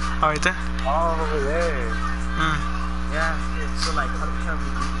go. Oh, right there. Oh, over there. Yeah, so like, how do we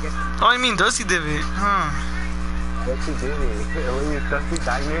get them? Oh, I mean Dusty Divot. Dusty Divot. What is Dusty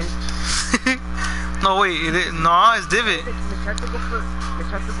Diamond? No, wait. No, it's Divot.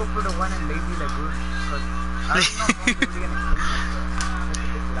 Let's have to go for the one in Lazy Lagoon. Because I don't know if I'm really gonna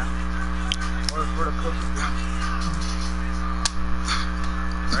clean it. Or for the closest one.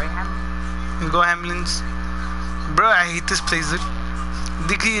 Right, Hamlin? Go Hamlins. Bro, I hate this place, dude.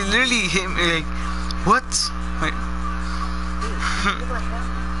 They could literally hit me like, what? Wait.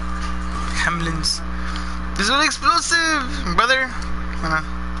 Hamlins. This is explosive, brother.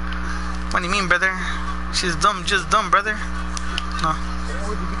 What do you mean, brother? She's dumb, just dumb, brother. No. Did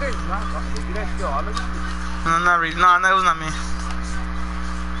you guys steal all of them? No, not really. No, that was not me.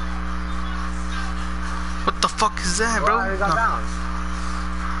 What the fuck is that, bro? I got down.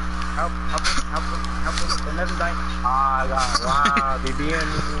 Help him. Don't let him die. Ah, wow, BBN.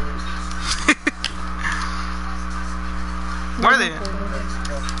 Where are they?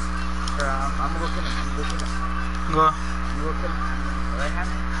 I'm looking at him. Go. You looking at right hand?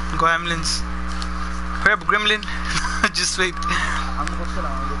 Go ambulance. Hurry up, gremlin. Just wait. I'm gonna go sit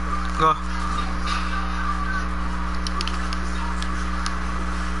down. Go.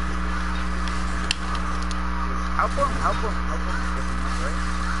 Help him. Right?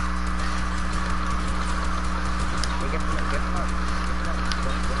 Get him up.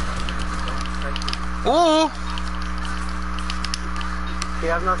 Ooh. He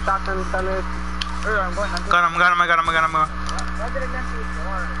has no shotgun, tell it. I'm going. Got him. Why did it land to the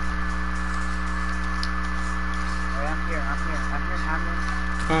door? I'm here.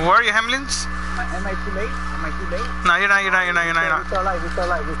 Where are you, Hamlins? Am I too late? No, you're not. He's still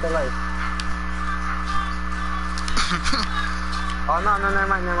alive. Oh, no, never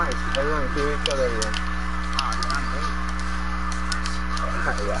mind. Everyone, he killed everyone.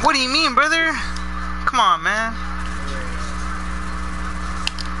 What do you mean, brother? Come on, man.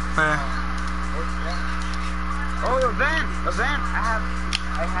 Where? Oh, a van.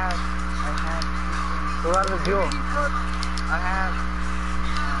 I have. Who has a jewel? I have.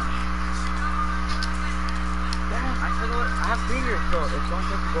 I have fingers, so if someone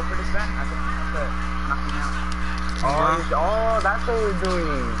wants to go for this van, I have to knock him out. Oh, that's what we're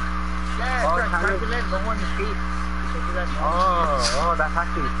doing. Yeah, trying to let no one escape. Oh, that's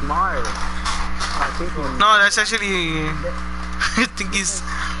actually smart. No, that's actually. I think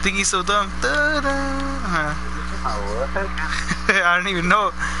he's so dumb. I don't even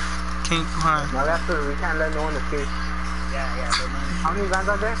know. No, we can't let no one escape. Yeah. How many guns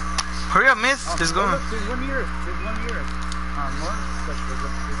are there? Hurry up, miss. Let's go. Look, there's one here. More. There's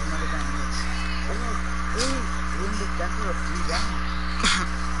another gun here. We're in the center of 3 guns.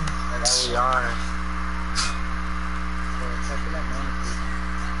 There we are.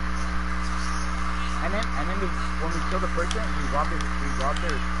 And then when we kill the person, we rob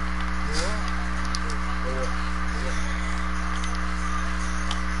their jewel.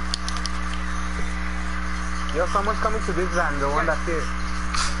 Yo, someone's coming to this van, the one that's here.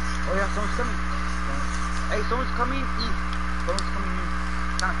 Oh yeah, someone's coming. Hey, someone's coming east.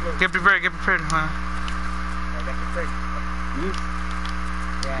 Kind of close. Get prepared, huh? Yeah, get prepared. East.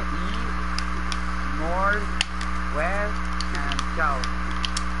 Yeah, east, north, west, and south.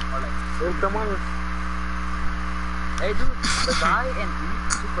 There's someone. Hey dude, the guy in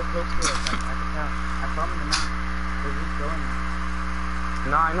east super close to us. I can tell. I saw him in the map. Where's he going?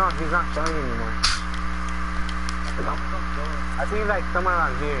 No, I know, he's not showing anymore. I think he's like somewhere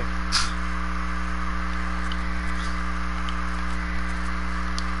around here.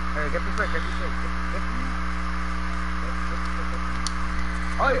 Hey, get this way, get this way.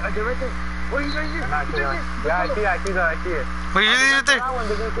 Oh, they're right there. Oh, he's right here. Yeah, I see it. Wait, you right there?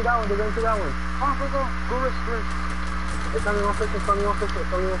 They're going to that one. Go risk. It's only 150.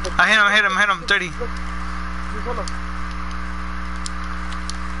 I hit him. 30. Just hold up.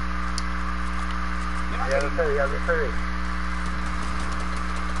 Yeah, let's hurry.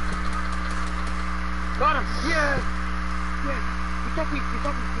 Got him! Yes! Protect me,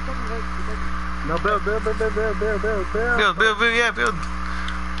 guys. No, build. Build.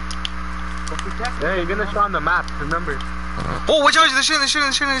 Yeah, you're gonna show on the map, remember. Oh, watch out, they're shooting. I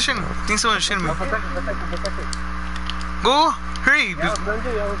think someone's shooting me. Protect it. Go, hurry. Yeah, I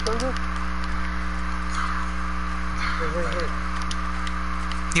was going to. Here.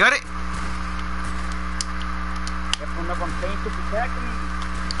 You got it? I'm saying to protect me.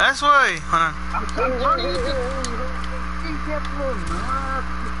 That's why. Hold on. I'm telling you to be careful.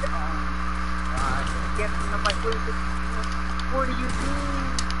 What are you doing?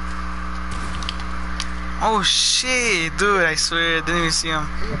 Oh shit, dude, I swear, I didn't even see him.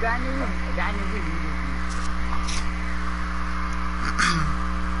 Dude,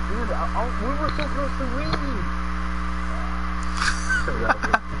 we were so close to winning.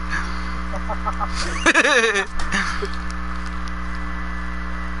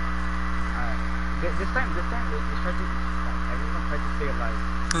 This time, let's try to, everyone try to stay alive.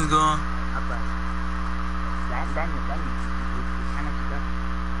 Let's go. Not bad. Daniel, you kind of do that.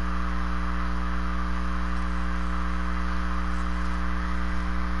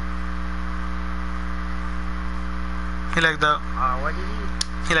 He like that. What did he?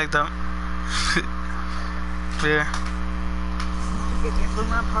 He like that. Yeah. Get him from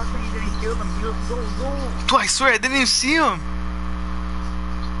around past and you didn't kill him. Go. Dude, I swear, I didn't even see him.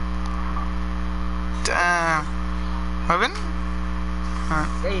 Damn. Robin? Huh?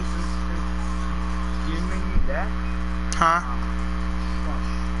 Hey, you mean that? Huh?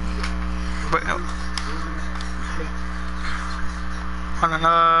 But, hold on,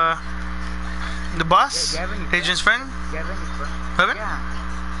 the boss? Agent's friend? Do you have any friends? Robin? Yeah.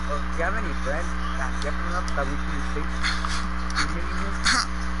 Oh, do you have any friends that get me up that we can take?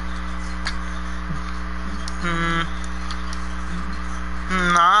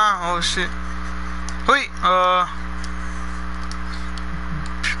 Nah, oh shit. Wait,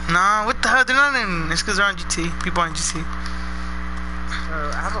 nah, what the hell? They're not in. It's because they're on GT. People on GT. I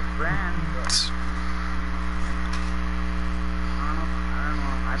have a friend. But I don't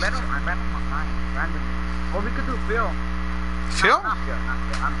know. I met him online randomly. Or we could do Phil. Phil? Not Phil.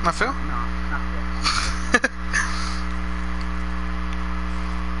 Not Phil? No, not Phil.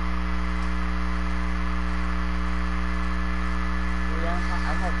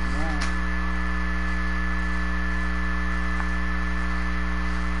 I had man.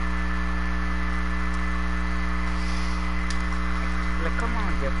 Like, come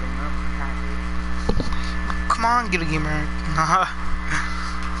on, get them up. Come on, get a gamer. Nah.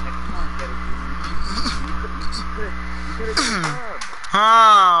 Like, come on, get a gamer. You could have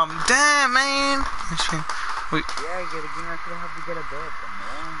Damn, man. Wait. Yeah, get a gamer. I could have to get a dub.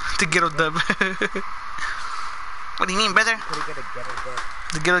 The ghetto dub. What do you mean, brother? Could have get a dub.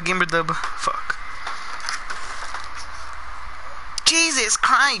 The ghetto gamer dub. Fuck. Jesus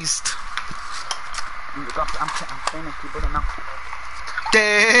Christ. I'm playing a keyboard now.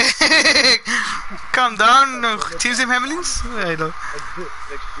 Dang. Calm down. Teams and families? I know. Do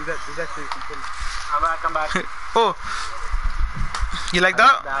that so you can put it. I'm back. Oh. You like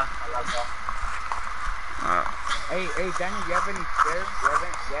that? I like that. Hey, Daniel, you have any spares?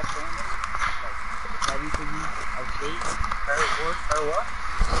 You have friends? Like, that you can use as bait? Or what?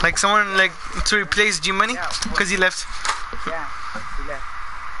 Like someone like to replace G Money? Yeah, Because he left. Yeah, he left.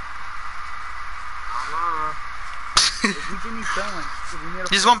 We just need someone. We need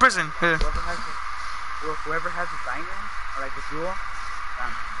Just one person. Yeah. Whoever has a diamond or like a jewel,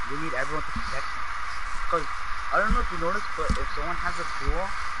 we need everyone to protect them. Cause I don't know if you noticed, but if someone has a jewel,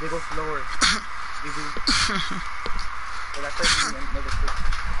 they go slower. They do. So that's why we need another person.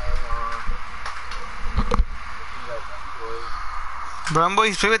 Brambo,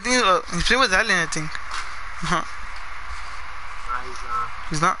 he's playing with Alien, I think. Huh.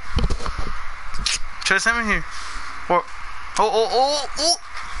 He's not. Try to send him here. Or oh.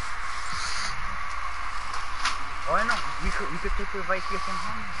 Oh, I know. We could take the advice here from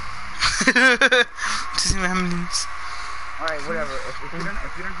home. To see my families. Alright, whatever. If you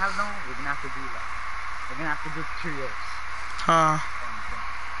don't have no, we're gonna have to do that. We're gonna have to do trios. Huh.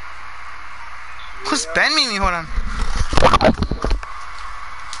 Who's spamming me? Hold on.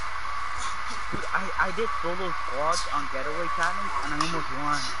 Dude, I did solo squads on Getaway Challenge and I almost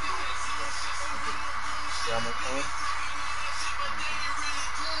won. You almost won?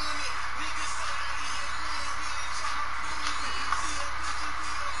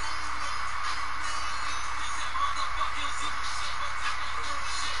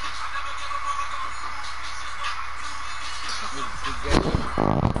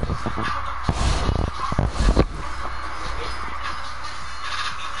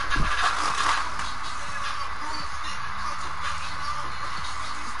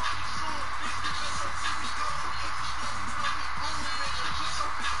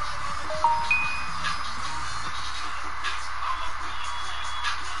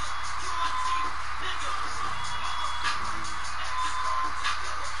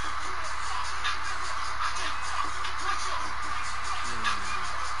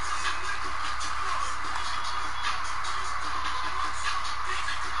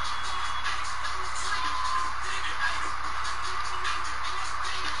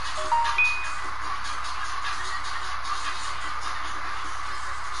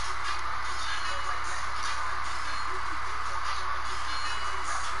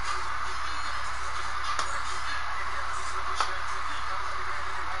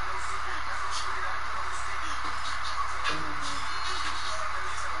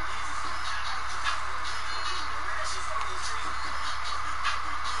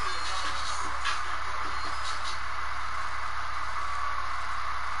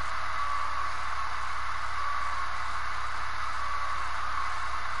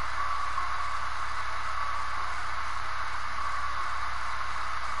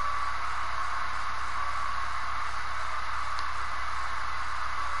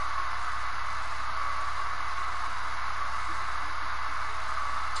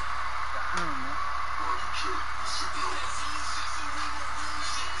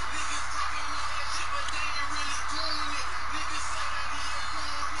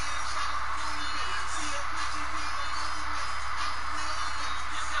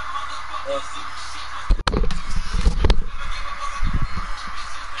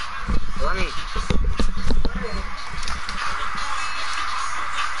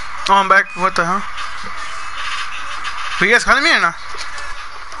 Oh, I'm back. What the hell? Were you guys calling me or not?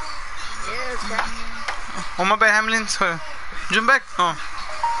 Yes, Captain. Oh, my bad, Hamlins. Jump back. Oh.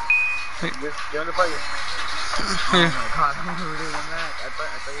 You're on the fire. Oh my god, I'm really mad. I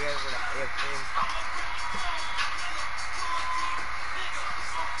thought you guys were AFK.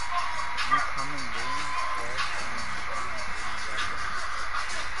 I'm coming, dude.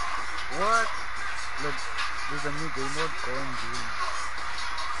 What? Look, there's a new game mode going green.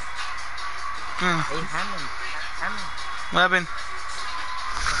 Hey, Hammond. What happened?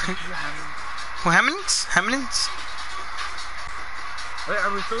 Hammond. Who, Hamlins? Hamlins? Wait, are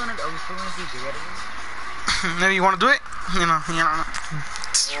we still gonna do together? Maybe you want to do it? You know. I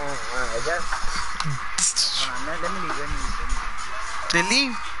guess. Let me leave. They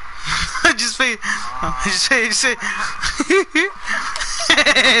leave. Just say. Just say.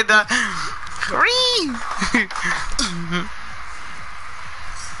 Green.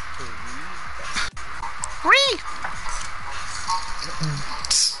 Green.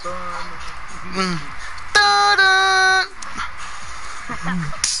 Da-da.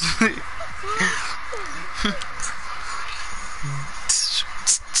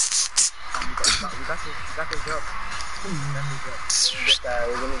 We got this job.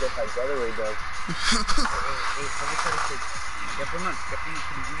 We're gonna get that getaway dog. Hey, can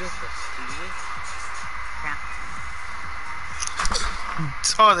you do this? Can't.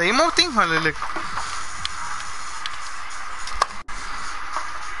 Oh, the emote thing? Oh, look.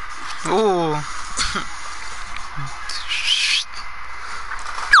 Oh.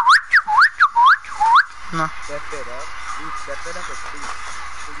 No. Step it up. Dude, step it up a tweet.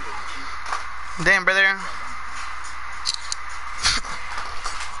 Damn, brother.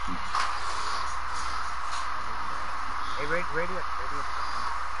 Hey, ready up.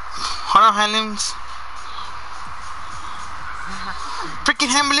 Hold on, Hamlins.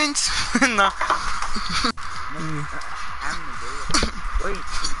 Freaking Hamlins. No. Wait.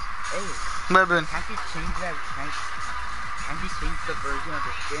 Hey. What happened? Can't you change that? Can't you change the version of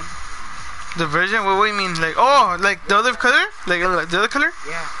the skin? The version? What do you mean? Like, oh, like the other color? Like the other color?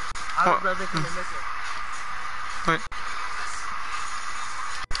 Yeah. How does the other color look like? Wait.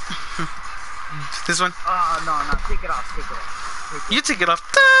 This one? Oh, no. Take it off. You take it off.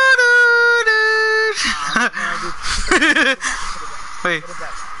 Wait.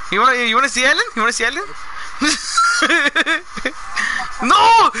 You wanna see Ellen?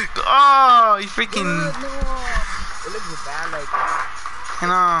 No! Oh, you freaking. No. It looks bad, like. I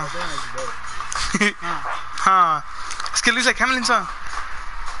know. Huh. Huh. This kid looks like Hamlin's son. Yeah,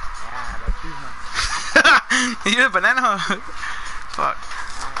 that's you, huh? You're a banana. Huh? Fuck.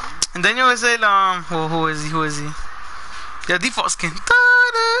 And Daniel was it, who is he? Yeah, default skin.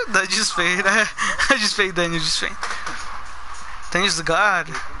 Ta-da! That just fade. I just fade Daniel, just fade. Daniel's the god.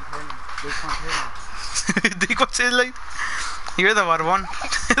 They can't say like. You're the one. Alright.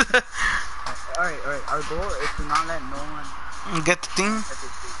 Our goal is to not let no one Get the thing.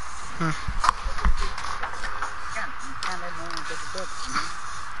 You can't let no one get the dub. You know?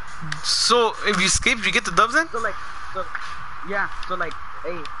 So if you escape, you get the dubs then? So like,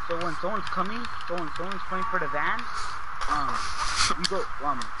 hey, so when someone's coming for the van, we go,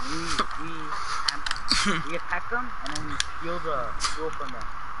 we attack them and then we steal the fuel from them,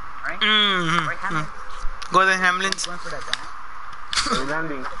 right? Right, Hamlin? Go then, Hamlin's. Going for that van.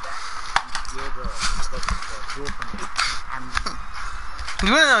 Landing. Steal the fuel from them. Hamlin.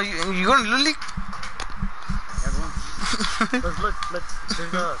 You going to Luli? Everyone. Cause look,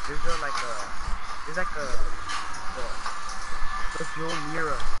 there's like a the fuel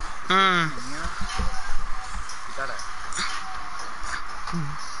mirror. You gotta.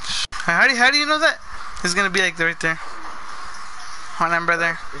 How do you know that? It's gonna be like right there. Hold on,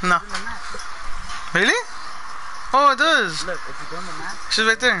 brother. It's No. in the map. Really? Oh, it does. Look, if you go on the map, It's just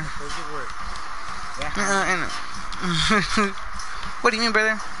right there. it shows you where. Yeah, I know. What do you mean,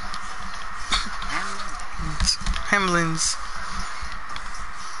 brother? Hamlin's.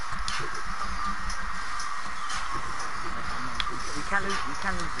 We can't lose this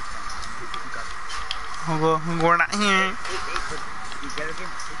time. You got it. Oh, well, we're not here. You gotta get it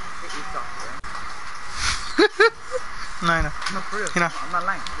off, right? No, I know. No, for real. You know. I'm not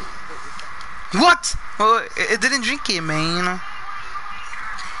lying. What? Well, it didn't drink it, man, you know.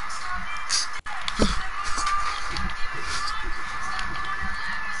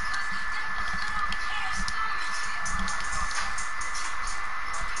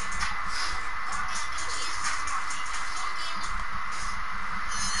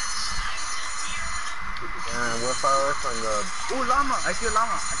 We're far away from the... Ooh, llama! I see a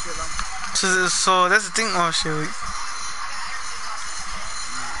llama. So that's the thing. Oh, shit. Wait.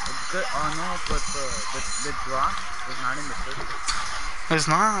 It's good. Oh no, but the drop is not in the circle. It's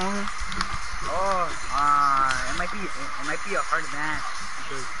not. Oh, it might be a hard match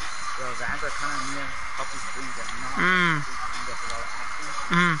because the vans are kind of near couple screens that you know. That's a lot of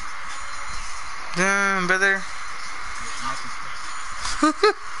action. Damn, brother. It might be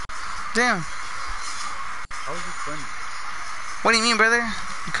tough. Damn. How is it funny? What do you mean, brother?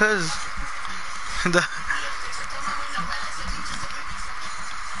 Because the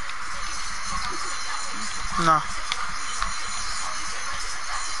no.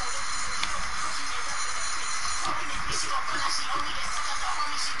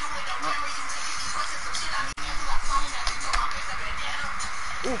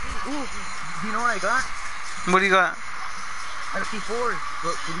 Ooh, you know what I got? What do you got? RC4s,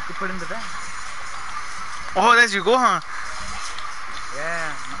 but you could put in the van. Oh, that's your go, huh?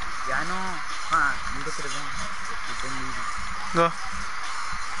 Yeah, I know. You look at the van. It's been leaving. Go.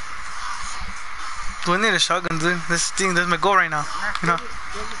 Do I need a shotgun, dude? This thing, that's my goal right now. You know?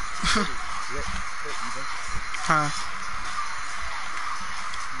 Huh.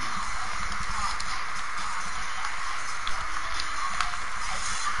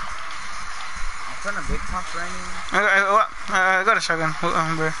 I'm trying to big pop for anyone. I got a shotgun.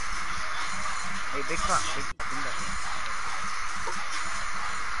 Bro. Hey, big pop. Bring that.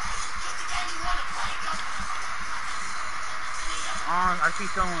 I see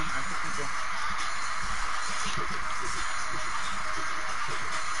someone. I see people.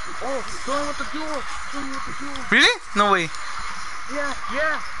 Oh, someone with the duel. Really? No way. Yeah.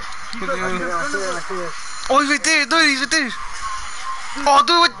 He's Okay, up, he's in I front see of it, I us. see it. Oh, he's right there, dude. He's right there. Oh,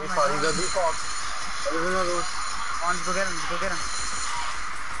 dude. What? Default, he's a default. There's another one. Come on, let's go get him.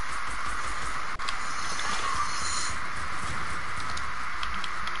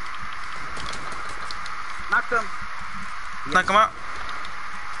 Knocked him. Knock him out.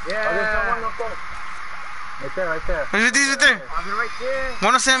 Yeah. Oh, there's someone up there. Right there. He's right there. I'll be right there.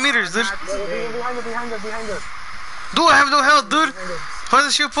 107 meters, dude. Not today. Behind us. Dude, I have no health, dude. Where's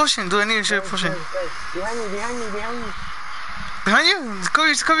the shield potion? Dude, I need a shield potion. Behind me. Behind you?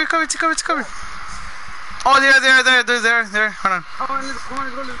 Cover. Oh, there. Hold on. Come on, let's go.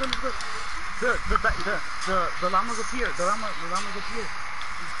 The llamas up here. The llamas up here.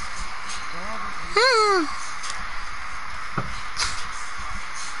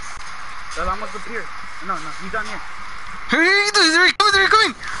 The llamas up here. No, he's down here. They're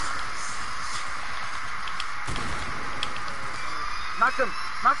coming. Knocked him.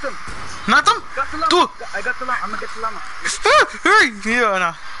 Knocked him. Knocked him? Got the llama. Dude. I got the llama. I'm gonna get the llama. Hurry! Yeah,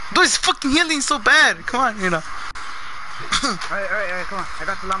 no. Dude, it's fucking healing so bad. Come on, you know. Alright, come on. I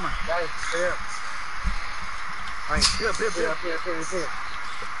got the llama. Guys, here. Alright, here. Here.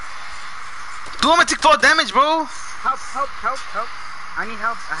 Dude, I'm gonna take fall damage, bro. Help. I need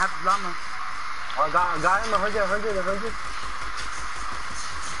help. I have the llama. Oh, got him 100.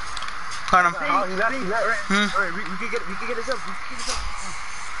 Got him. Oh, he left. Alright, we can get it up.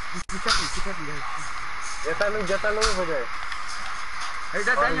 Keep checking, guys. Ya está Luis over there. Hey,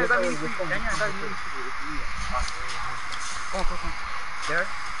 Daniel, got me. Come on. There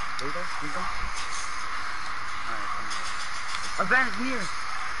you go. Keep going. Alright, come on. Advance near.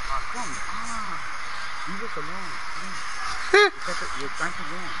 Come on. Leave us alone. You're trying to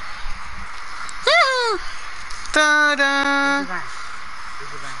win. Ta-da!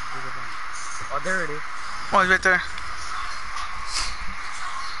 There's a van. Oh, there it is. Oh, it's right there.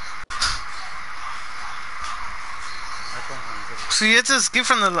 So you have to escape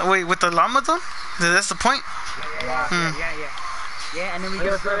from the with the llama though? That's the point? Yeah, and then we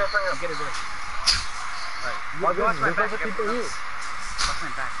get it there. Alright, watch my back. Watch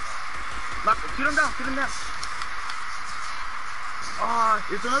my back. Lock, shoot him down. Oh,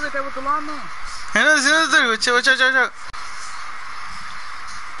 it's another guy with the llama. And there's another. Watch out.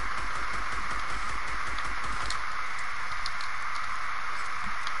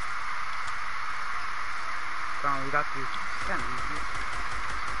 Come on, we got you.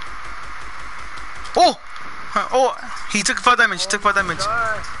 Oh, he took 4 damage. God.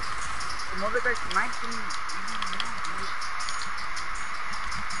 Another guy sniped me.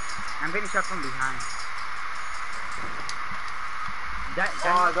 I'm getting shot from behind. I got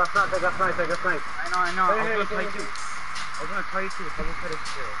sniped. I know. I was gonna tell you to help us put it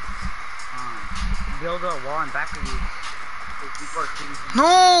to build a wall in back of you. People are shooting from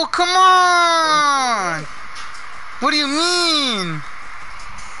no, come on. What do you mean?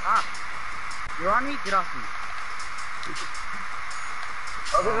 Stop. You're on me? Get off me.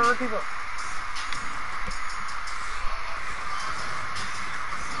 Oh, there's other people.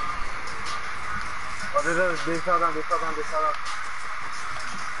 Oh, they fell down.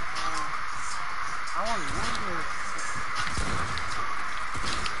 I want one.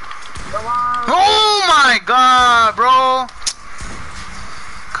 Come on. Oh my god, bro.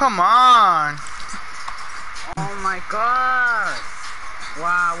 Come on. Oh my god.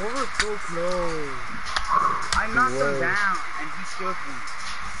 Wow, we were so close. I knocked him down and he killed me.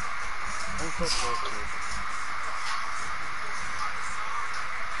 I was so close.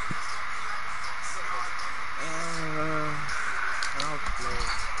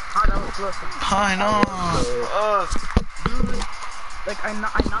 That was close. I know. Dude, like I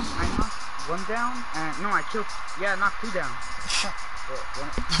knocked one down and no, I killed. Yeah, I knocked 2 down.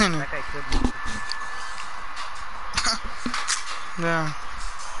 That guy killed me. Yeah.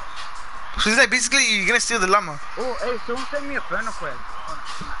 So it's like basically you're gonna steal the llama. Oh, hey, someone sent me a friend request.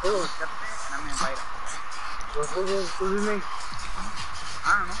 Oh, accept it and I'm gonna invite him. What's his name? I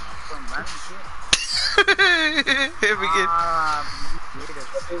don't know. Some random shit. Here we go.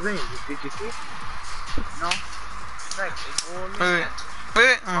 What's his name? Did you see? No. It's like,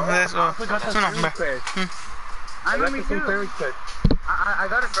 Wait. That's all. I got No, some back. request. I know me too. Request. I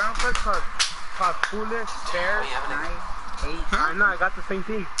got a friend request called Foolish Bear 9-8. I know, I got the same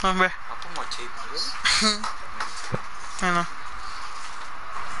thing. Oh, back. I'll put more tape on this. I know.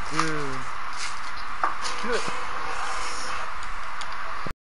 Dude.